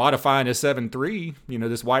guy modifying his 7.3, you know,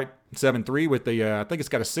 this white 7.3 with the, I think it's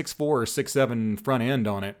got a 6.4 or 6.7 front end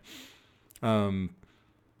on it.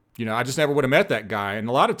 You know, I just never would have met that guy. And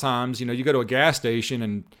a lot of times, you know, you go to a gas station,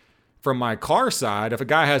 and from my car side, if a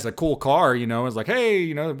guy has a cool car, you know, it's like, hey,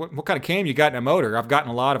 you know, what kind of cam you got in a motor? I've gotten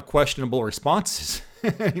a lot of questionable responses.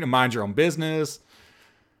 You know, mind your own business.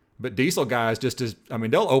 But diesel guys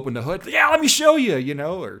they'll open the hood. Yeah, let me show you, you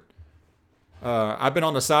know. Or I've been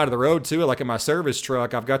on the side of the road too, like in my service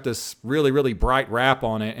truck. I've got this really, really bright wrap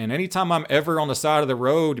on it. And anytime I'm ever on the side of the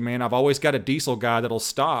road, man, I've always got a diesel guy that'll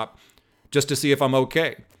stop just to see if I'm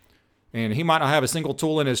okay. And he might not have a single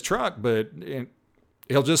tool in his truck, but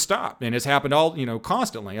he'll just stop. And it's happened all, you know,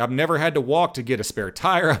 constantly. I've never had to walk to get a spare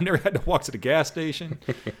tire. I've never had to walk to the gas station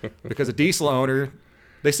because a diesel owner,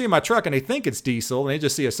 they see my truck and they think it's diesel, and they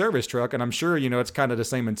just see a service truck. And I'm sure, you know, it's kind of the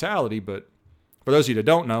same mentality. But for those of you that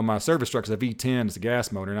don't know, my service truck is a V10. It's a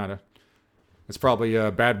gas motor, it's probably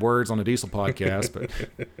bad words on a diesel podcast. But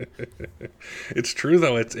it's true,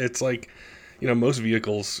 though. It's like, you know, most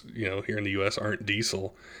vehicles, you know, here in the U.S. aren't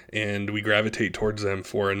diesel, and we gravitate towards them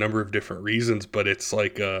for a number of different reasons. But it's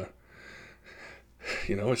like, you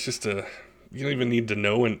know, it's just you don't even need to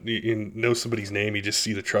know and you know somebody's name. You just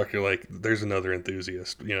see the truck. You're like, there's another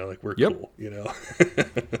enthusiast. You know, like we're cool. You know.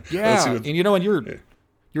 Yeah, and you know, and you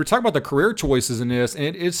were talking about the career choices in this,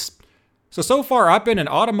 and it's so far I've been an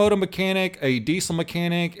automotive mechanic, a diesel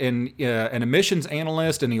mechanic, and an emissions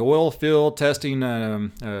analyst in the oil field testing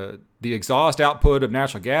the exhaust output of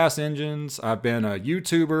natural gas engines. I've been a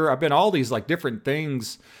YouTuber. I've been all these like different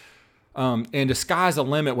things. And the sky's the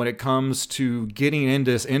limit when it comes to getting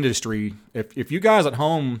into this industry. If you guys at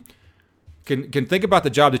home can think about the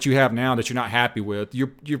job that you have now that you're not happy with,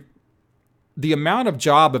 the amount of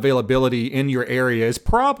job availability in your area is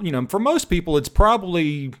probably, you know, for most people, it's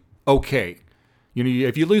probably okay. You know,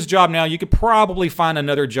 if you lose a job now, you could probably find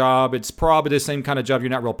another job. It's probably the same kind of job you're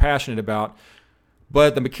not real passionate about.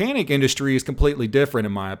 But the mechanic industry is completely different,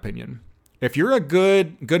 in my opinion. If you're a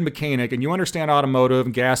good mechanic and you understand automotive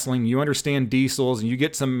and gasoline, you understand diesels, and you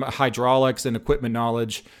get some hydraulics and equipment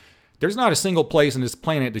knowledge, there's not a single place on this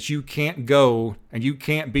planet that you can't go and you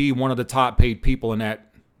can't be one of the top paid people in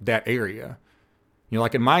that area. You know,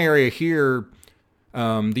 like in my area here,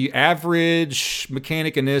 the average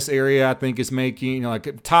mechanic in this area, I think, is making, you know, like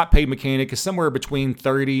a top paid mechanic is somewhere between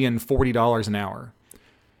 $30 and $40 an hour.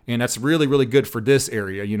 And that's really, really good for this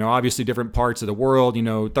area. You know, obviously different parts of the world, you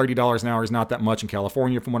know, $30 an hour is not that much in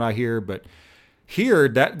California from what I hear. But here,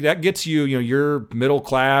 that gets you, you know, you're middle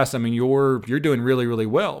class. I mean, you're doing really, really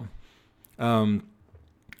well. And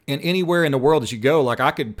anywhere in the world that you go, like I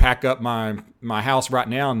could pack up my house right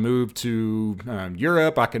now and move to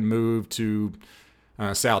Europe. I can move to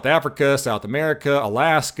South Africa, South America,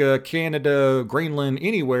 Alaska, Canada, Greenland,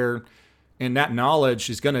 anywhere. And that knowledge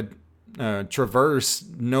is going to traverse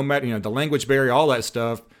no matter, you know, the language barrier, all that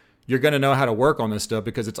stuff. You're going to know how to work on this stuff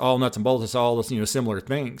because it's all nuts and bolts. It's all, you know, similar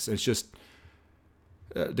things. It's just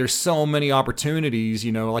there's so many opportunities,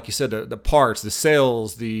 you know, like you said, the parts, the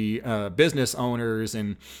sales, the business owners,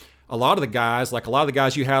 and a lot of the guys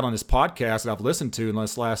you had on this podcast that I've listened to in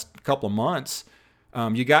this last couple of months.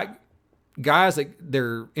 You got guys that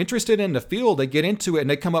they're interested in the field. They get into it and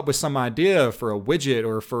they come up with some idea for a widget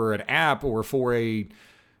or for an app or for a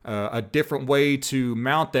different way to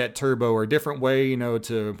mount that turbo, or a different way, you know,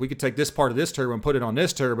 we could take this part of this turbo and put it on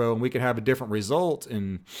this turbo and we could have a different result.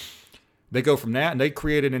 And they go from that and they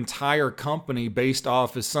create an entire company based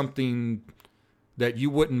off of something that you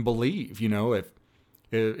wouldn't believe. You know,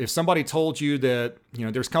 if somebody told you that, you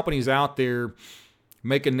know, there's companies out there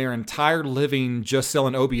making their entire living just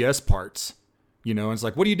selling OBS parts. You know, and it's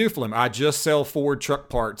like, what do you do for them? I just sell Ford truck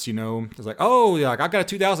parts, you know. It's like, oh, yeah, like I got a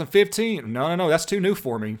 2015. No, that's too new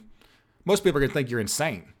for me. Most people are going to think you're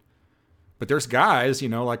insane. But there's guys, you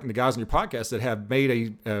know, like the guys on your podcast that have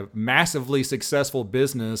made a massively successful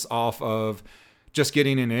business off of just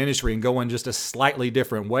getting in the industry and going just a slightly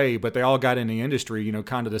different way. But they all got in the industry, you know,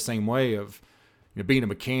 kind of the same way of, you know, being a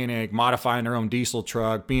mechanic, modifying their own diesel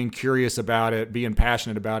truck, being curious about it, being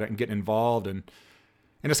passionate about it, and getting involved. And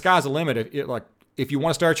the sky's the limit. If you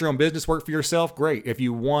want to start your own business, work for yourself, great. If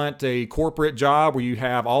you want a corporate job where you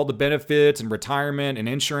have all the benefits and retirement and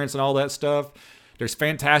insurance and all that stuff, there's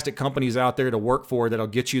fantastic companies out there to work for that'll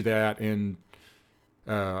get you that. And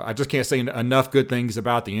I just can't say enough good things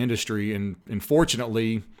about the industry. And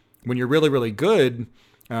fortunately, when you're really, really good,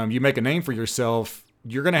 you make a name for yourself,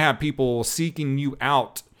 you're going to have people seeking you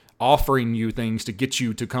out, offering you things to get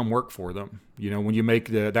you to come work for them. You know, when you make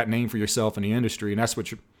that name for yourself in the industry, and that's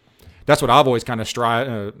what I've always kind of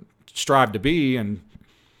strive to be and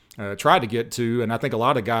tried to get to. And I think a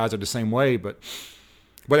lot of guys are the same way. But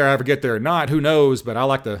whether I ever get there or not, who knows? But I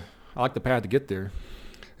like the path to get there.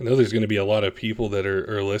 I know there's going to be a lot of people that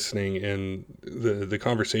are listening, and the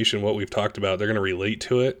conversation, what we've talked about, they're going to relate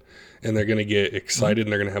to it, and they're going to get excited,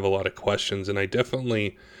 and they're going to have a lot of questions. And I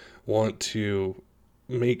definitely want to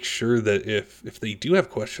make sure that if they do have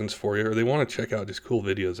questions for you, or they want to check out just cool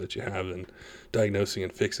videos that you have in diagnosing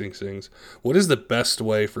and fixing things, what is the best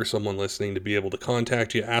way for someone listening to be able to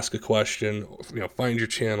contact you, ask a question, find your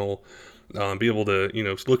channel, be able to,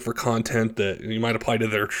 look for content that you might apply to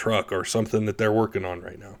their truck or something that they're working on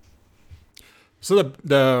right now? So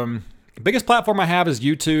the biggest platform I have is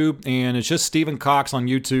YouTube, and it's just Stephen Cox on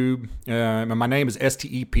YouTube. And my name is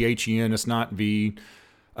Stephen. It's not V.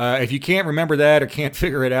 If you can't remember that or can't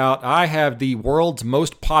figure it out, I have the world's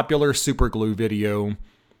most popular super glue video.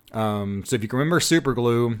 So if you can remember super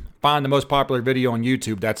glue, find the most popular video on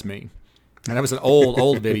YouTube. That's me. And that was an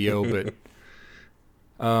old video, but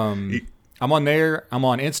I'm on there. I'm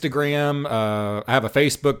on Instagram. I have a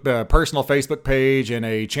Facebook, personal Facebook page, and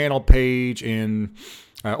a channel page, and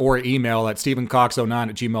or an email at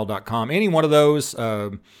stephencox09@gmail.com. Any one of those.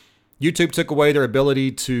 YouTube took away their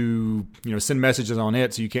ability to, send messages on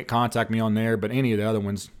it, so you can't contact me on there. But any of the other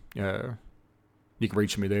ones, you can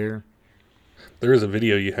reach me there. There was a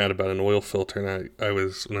video you had about an oil filter, and I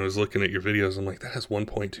was when I was looking at your videos, I'm like, that has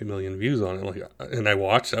 1.2 million views on it. And I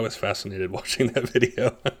was fascinated watching that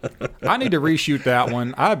video. I need to reshoot that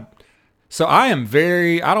one. I am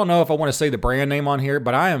very, I don't know if I want to say the brand name on here,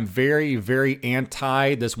 but I am very, very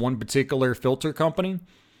anti this one particular filter company.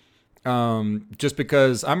 Just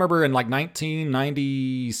because I remember in like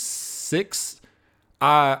 1996,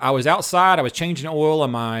 I was outside, I was changing oil on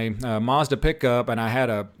my Mazda pickup, and I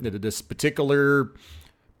had this particular,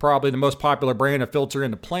 probably the most popular brand of filter in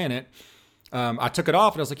the planet. I took it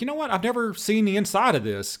off, and I was like, you know what? I've never seen the inside of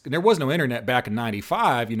this. And there was no internet back in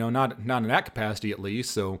 95, not in that capacity at least.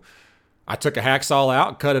 So I took a hacksaw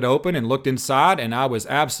out, cut it open, and looked inside, and I was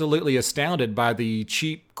absolutely astounded by the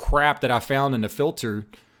cheap crap that I found in the filter.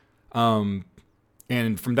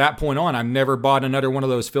 And from that point on, I've never bought another one of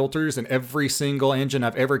those filters, and every single engine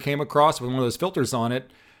I've ever came across with one of those filters on it,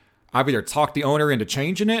 I've either talked the owner into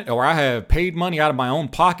changing it, or I have paid money out of my own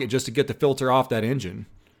pocket just to get the filter off that engine.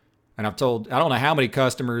 And I've told, I don't know how many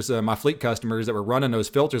customers, my fleet customers that were running those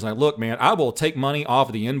filters, and look, man, I will take money off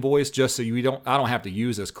of the invoice just so I don't have to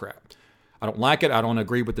use this crap. I don't like it. I don't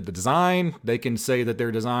agree with the design. They can say that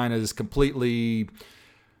their design is completely...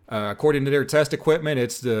 according to their test equipment,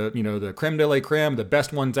 it's the creme de la creme, the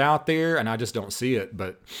best ones out there, and I just don't see it.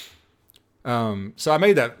 But so I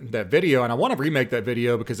made that video, and I want to remake that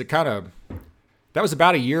video because that was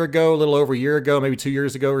about a year ago, a little over a year ago, maybe 2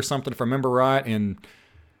 years ago or something, if I remember right. And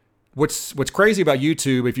what's crazy about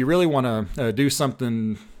YouTube, if you really want to do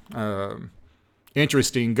something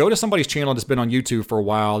interesting, go to somebody's channel that's been on YouTube for a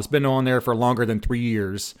while. It's been on there for longer than 3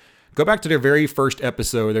 years. Go back to their very first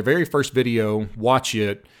episode, their very first video, watch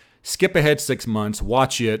it. Skip ahead 6 months,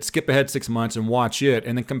 watch it, skip ahead 6 months and watch it,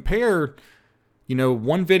 and then compare,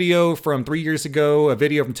 one video from 3 years ago, a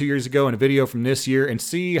video from 2 years ago, and a video from this year, and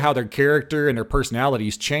see how their character and their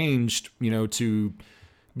personalities changed, to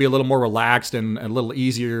be a little more relaxed and a little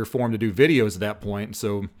easier for them to do videos at that point.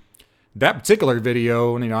 So that particular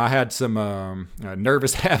video, I had some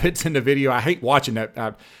nervous habits in the video. I hate watching that.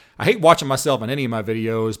 I hate watching myself in any of my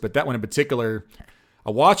videos, but that one in particular, I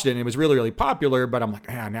watched it and it was really, really popular, but I'm like,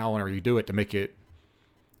 now I want to redo it to make it,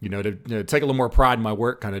 to take a little more pride in my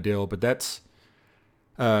work kind of deal. But that's,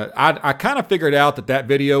 I kind of figured out that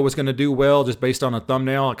video was going to do well just based on a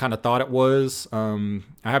thumbnail. I kind of thought it was. I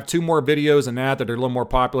have 2 more videos in that are a little more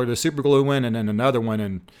popular, the super glue one and then another one.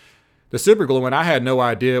 And the super glue one, I had no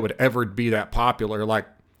idea it would ever be that popular. Like,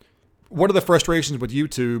 one of the frustrations with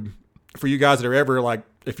YouTube for you guys that are ever like,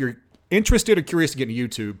 if you're interested or curious to get into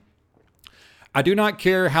YouTube, I do not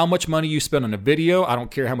care how much money you spend on a video. I don't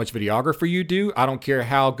care how much videographer you do. I don't care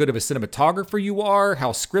how good of a cinematographer you are,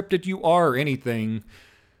 how scripted you are, or anything.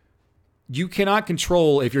 You cannot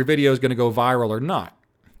control if your video is going to go viral or not.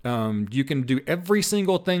 You can do every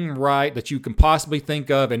single thing right that you can possibly think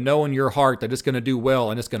of and know in your heart that it's going to do well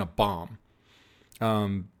and it's going to bomb.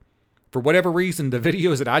 for whatever reason, the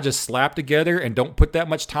videos that I just slap together and don't put that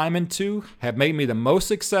much time into have made me the most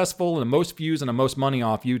successful and the most views and the most money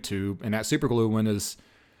off YouTube. And that super glue one is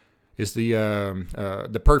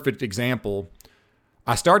the perfect example.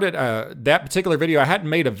 I started that particular video. I hadn't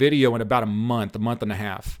made a video in about a month and a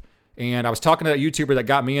half. And I was talking to that YouTuber that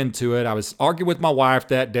got me into it. I was arguing with my wife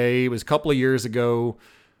that day. It was a couple of years ago.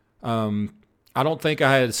 I don't think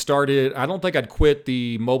I'd quit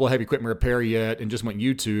the mobile heavy equipment repair yet and just went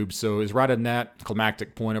YouTube. So it was right in that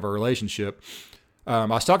climactic point of our relationship. I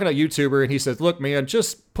was talking to a YouTuber and he says, look, man,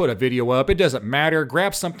 just put a video up. It doesn't matter.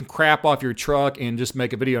 Grab something crap off your truck and just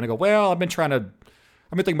make a video. And I go, well, I've been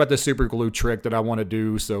thinking about this super glue trick that I want to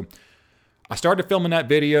do. So I started filming that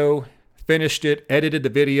video, finished it, edited the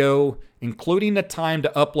video, including the time to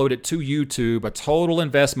upload it to YouTube, a total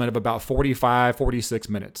investment of about 46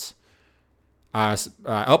 minutes. I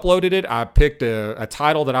uploaded it. I picked a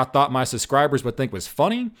title that I thought my subscribers would think was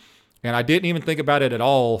funny. And I didn't even think about it at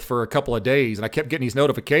all for a couple of days. And I kept getting these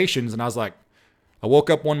notifications. And I was like, I woke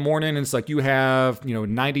up one morning and it's like, you have,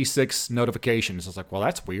 96 notifications. I was like, well,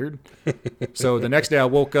 that's weird. So the next day I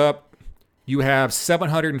woke up, you have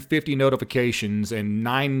 750 notifications and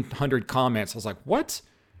 900 comments. I was like, what?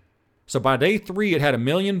 So by day 3, it had 1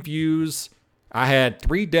 million views. I had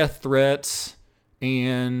 3 death threats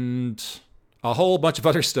and a whole bunch of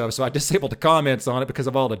other stuff. So I disabled the comments on it because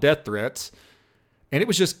of all the death threats. And it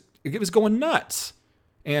was going nuts.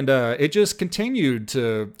 And it just continued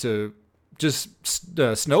to just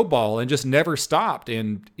snowball and just never stopped.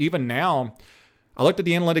 And even now, I looked at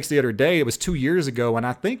the analytics the other day. It was 2 years ago. And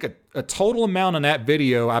I think a total amount on that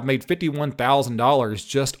video, I've made $51,000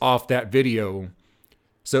 just off that video.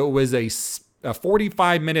 So it was a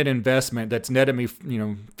 45-minute investment that's netted me,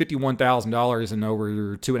 $51,000 in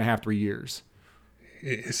over 2.5, 3 years.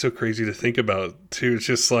 It's so crazy to think about too. It's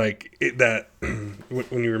just like that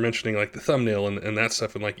when you were mentioning like the thumbnail and that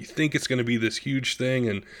stuff, and like you think it's going to be this huge thing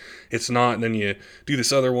and it's not, and then you do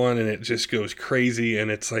this other one and it just goes crazy. And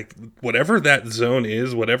it's like whatever that zone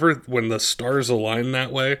is, when the stars align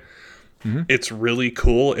that way, it's really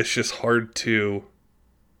cool. It's just hard to,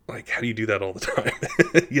 like, how do you do that all the time?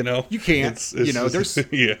 You can't.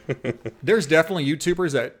 There's definitely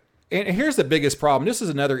YouTubers that, and here's the biggest problem. This is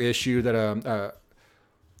another issue that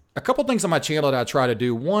a couple things on my channel that I try to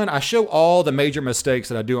do. One, I show all the major mistakes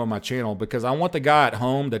that I do on my channel because I want the guy at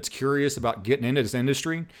home that's curious about getting into this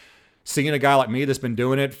industry, seeing a guy like me that's been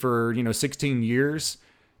doing it for 16 years.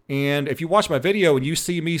 And if you watch my video and you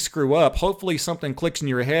see me screw up, hopefully something clicks in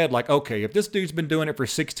your head like, okay, if this dude's been doing it for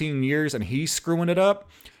 16 years and he's screwing it up,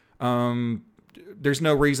 there's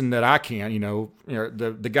no reason that I can't,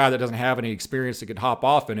 the guy that doesn't have any experience that could hop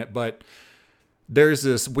off in it. But there's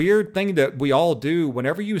this weird thing that we all do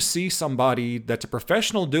whenever you see somebody that's a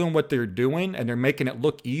professional doing what they're doing and they're making it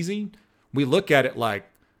look easy. We look at it like,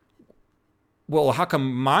 well, how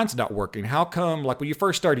come mine's not working? How come, like, when you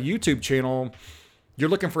first start a YouTube channel, you're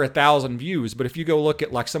looking for 1,000 views. But if you go look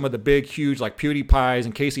at like some of the big, huge, like PewDiePie's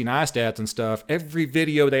and Casey Neistats and stuff, every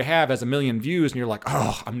video they have has 1 million views. And you're like,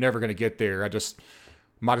 oh, I'm never going to get there. I just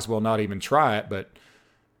might as well not even try it. But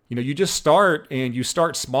you just start, and you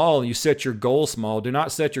start small and you set your goal small. Do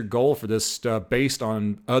not set your goal for this stuff based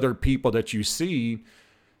on other people that you see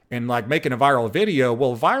and like making a viral video.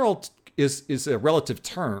 Well, viral is a relative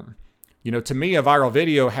term. To me, a viral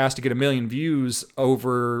video has to get 1 million views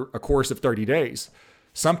over a course of 30 days.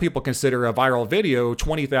 Some people consider a viral video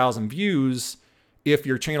 20,000 views if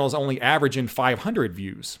your channel is only averaging 500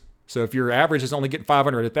 views. So if your average is only getting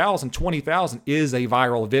 500, 1,000, 20,000 is a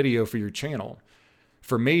viral video for your channel.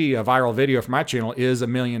 For me, a viral video for my channel is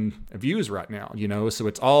 1 million views right now, so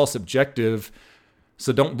it's all subjective.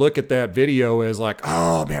 So don't look at that video as like,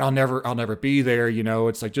 oh man, I'll never be there.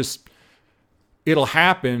 It's like, just, it'll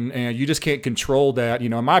happen and you just can't control that.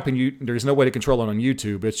 In my opinion, there's no way to control it on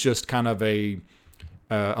YouTube. It's just kind of a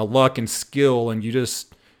luck and skill, and you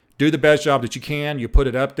just do the best job that you can. You put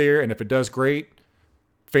it up there, and if it does great,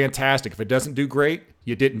 fantastic. If it doesn't do great,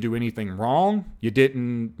 you didn't do anything wrong. You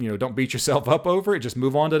didn't, don't beat yourself up over it. Just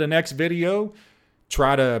move on to the next video.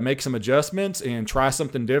 Try to make some adjustments and try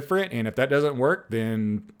something different. And if that doesn't work,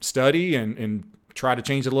 then study and try to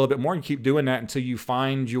change it a little bit more, and keep doing that until you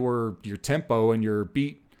find your tempo and your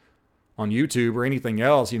beat on YouTube or anything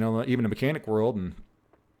else, even the mechanic world. And,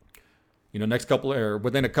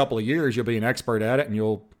 within a couple of years, you'll be an expert at it, and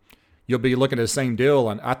you'll be looking at the same deal.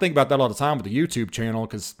 And I think about that all the time with the YouTube channel,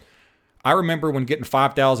 because I remember when getting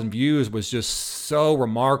 5,000 views was just so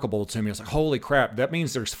remarkable to me. It's like, holy crap, that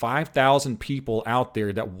means there's 5,000 people out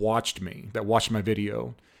there that watched my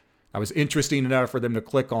video. I was interesting enough for them to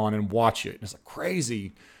click on and watch it. It's like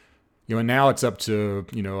crazy. and now it's up to,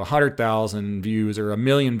 100,000 views or 1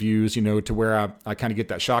 million views, to where I kind of get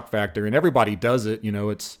that shock factor, and everybody does it.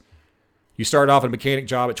 You start off at a mechanic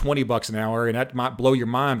job at $20 an hour, and that might blow your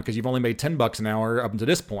mind because you've only made $10 an hour up to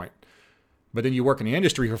this point. But then you work in the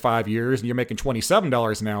industry for 5 years and you're making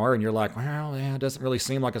 $27 an hour, and you're like, well, yeah, it doesn't really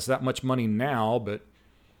seem like it's that much money now, but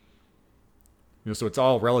so it's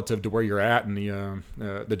all relative to where you're at in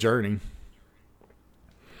the journey.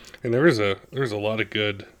 And there's a lot of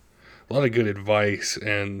good advice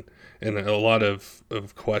and a lot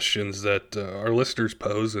of questions that our listeners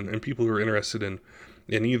pose and people who are interested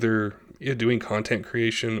in either doing content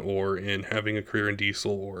creation or in having a career in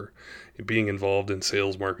diesel or being involved in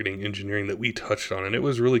sales, marketing, engineering that we touched on. And it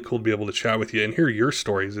was really cool to be able to chat with you and hear your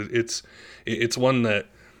stories. It's one that,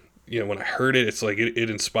 when I heard it, it's like it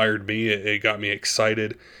inspired me. It got me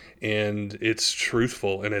excited, and it's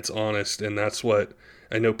truthful and it's honest. And that's what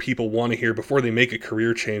I know people want to hear before they make a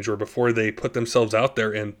career change or before they put themselves out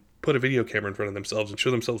there and put a video camera in front of themselves and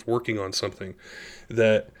show themselves working on something.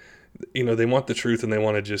 That they want the truth, and they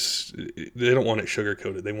want to they don't want it sugar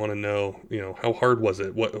coated. They want to know, how hard was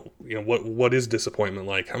it? What is disappointment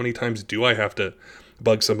like? How many times do I have to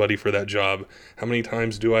bug somebody for that job? How many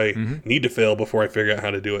times do I need to fail before I figure out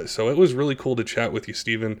how to do it? So it was really cool to chat with you,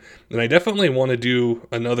 Stephen. And I definitely want to do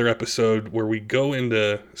another episode where we go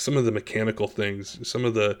into some of the mechanical things, some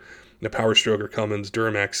of the Power Stroke or Cummins,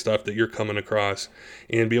 Duramax stuff that you're coming across,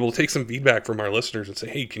 and be able to take some feedback from our listeners and say,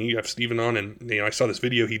 hey, can you have Stephen on? And, I saw this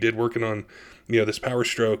video he did working on, this Power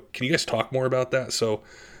Stroke. Can you guys talk more about that? So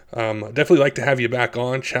I'd definitely like to have you back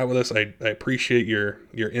on, chat with us. I appreciate your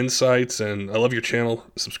insights, and I love your channel.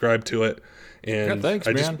 Subscribe to it. And thanks,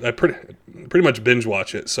 man. I pretty much binge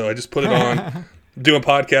watch it. So I just put it on, doing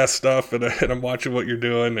podcast stuff, and I'm watching what you're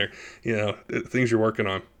doing or, things you're working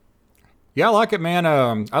on. Yeah, I like it, man.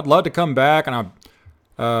 I'd love to come back, and I'd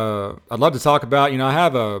love to talk about, I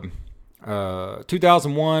have a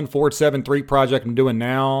 2001 Ford 7.3 project I'm doing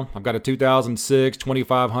now. I've got a 2006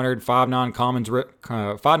 2500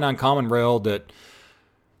 5.9 common rail that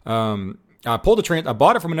I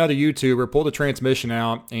bought it from another YouTuber, pulled the transmission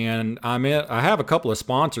out, and I have a couple of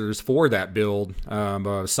sponsors for that build.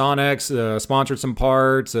 Sonex sponsored some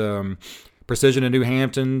parts. Precision in New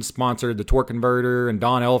Hampton sponsored the torque converter, and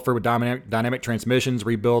Don Elfer with Dynamic Transmissions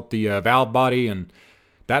rebuilt the valve body, and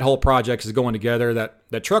that whole project is going together.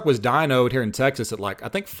 That truck was dynoed here in Texas at I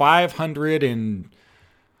think 500 and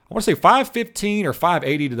I want to say 515 or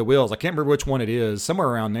 580 to the wheels. I can't remember which one it is, somewhere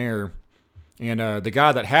around there. And the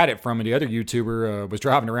guy that had it from me, the other YouTuber, was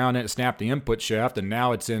driving around it and snapped the input shaft, and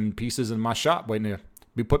now it's in pieces in my shop waiting to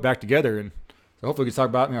be put back together. And so hopefully we can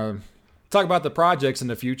talk about the projects in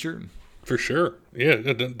the future. For sure. Yeah,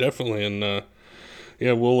 definitely. And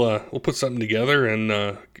we'll put something together and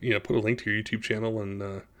put a link to your YouTube channel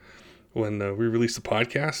and when we release the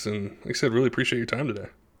podcast. And like I said, really appreciate your time today.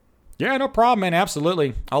 Yeah, no problem, man.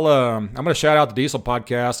 Absolutely. I'm going to shout out the Diesel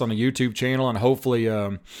Podcast on the YouTube channel and hopefully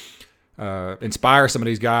inspire some of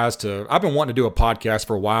these guys to. I've been wanting to do a podcast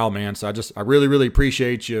for a while, man. So I really, really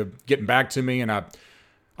appreciate you getting back to me, and I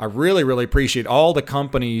really, really appreciate all the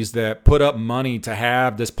companies that put up money to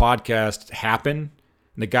have this podcast happen.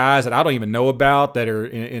 And the guys that I don't even know about that are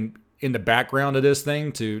in the background of this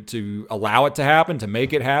thing to allow it to happen, to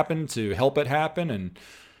make it happen, to help it happen. And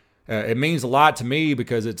it means a lot to me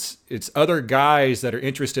because it's other guys that are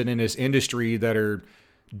interested in this industry that are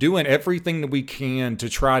doing everything that we can to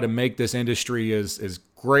try to make this industry as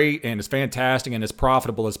great and as fantastic and as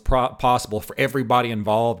profitable as possible for everybody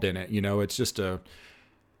involved in it. It's just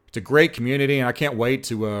it's a great community, and I can't wait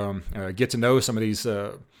to get to know some of these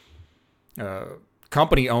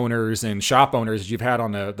company owners and shop owners that you've had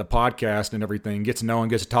on the podcast and everything. Get to know them,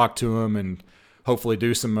 get to talk to them, and hopefully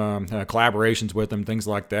do some collaborations with them, things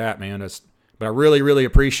like that, man. But I really, really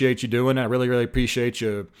appreciate you doing it. I really, really appreciate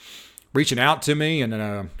you reaching out to me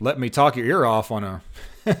and letting me talk your ear off on on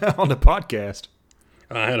the podcast.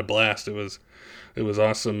 I had a blast. It was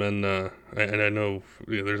awesome, and I know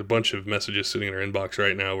there's a bunch of messages sitting in our inbox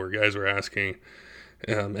right now where guys are asking,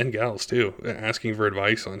 and gals too, asking for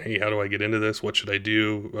advice on, hey, how do I get into this? What should I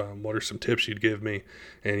do? What are some tips you'd give me?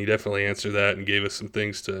 And you definitely answered that and gave us some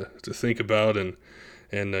things to think about and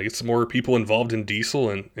get some more people involved in diesel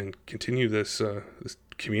and continue this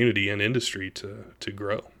community and industry to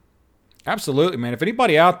grow. Absolutely, man. If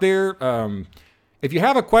anybody out there, if you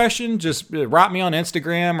have a question, just write me on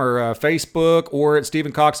Instagram or Facebook or at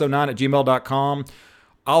stephencox09@gmail.com.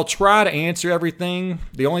 I'll try to answer everything.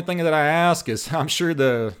 The only thing that I ask is, I'm sure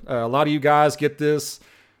a lot of you guys get this.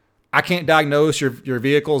 I can't diagnose your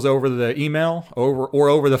vehicles over the email or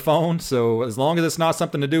over the phone. So as long as it's not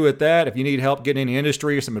something to do with that, if you need help getting in the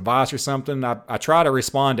industry or some advice or something, I try to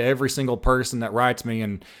respond to every single person that writes me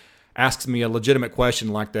and asks me a legitimate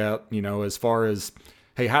question like that, as far as,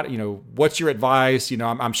 hey, what's your advice?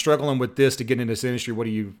 I'm struggling with this to get in this industry. What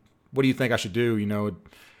do you think I should do?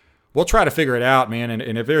 We'll try to figure it out, man.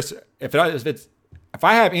 And if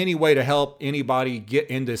I have any way to help anybody get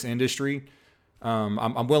in this industry,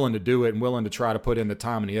 I'm willing to do it and willing to try to put in the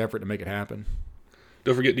time and the effort to make it happen.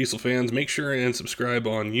 Don't forget, Diesel fans, make sure and subscribe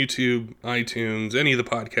on YouTube, iTunes, any of the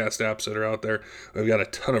podcast apps that are out there. We've got a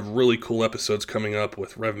ton of really cool episodes coming up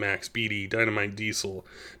with RevMax, BD, Dynamite Diesel,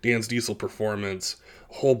 Dan's Diesel Performance,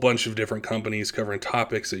 a whole bunch of different companies covering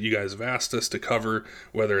topics that you guys have asked us to cover,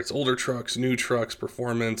 whether it's older trucks, new trucks,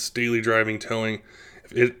 performance, daily driving, towing.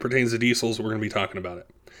 If it pertains to diesels, we're going to be talking about it.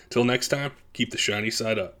 Till next time, keep the shiny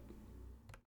side up.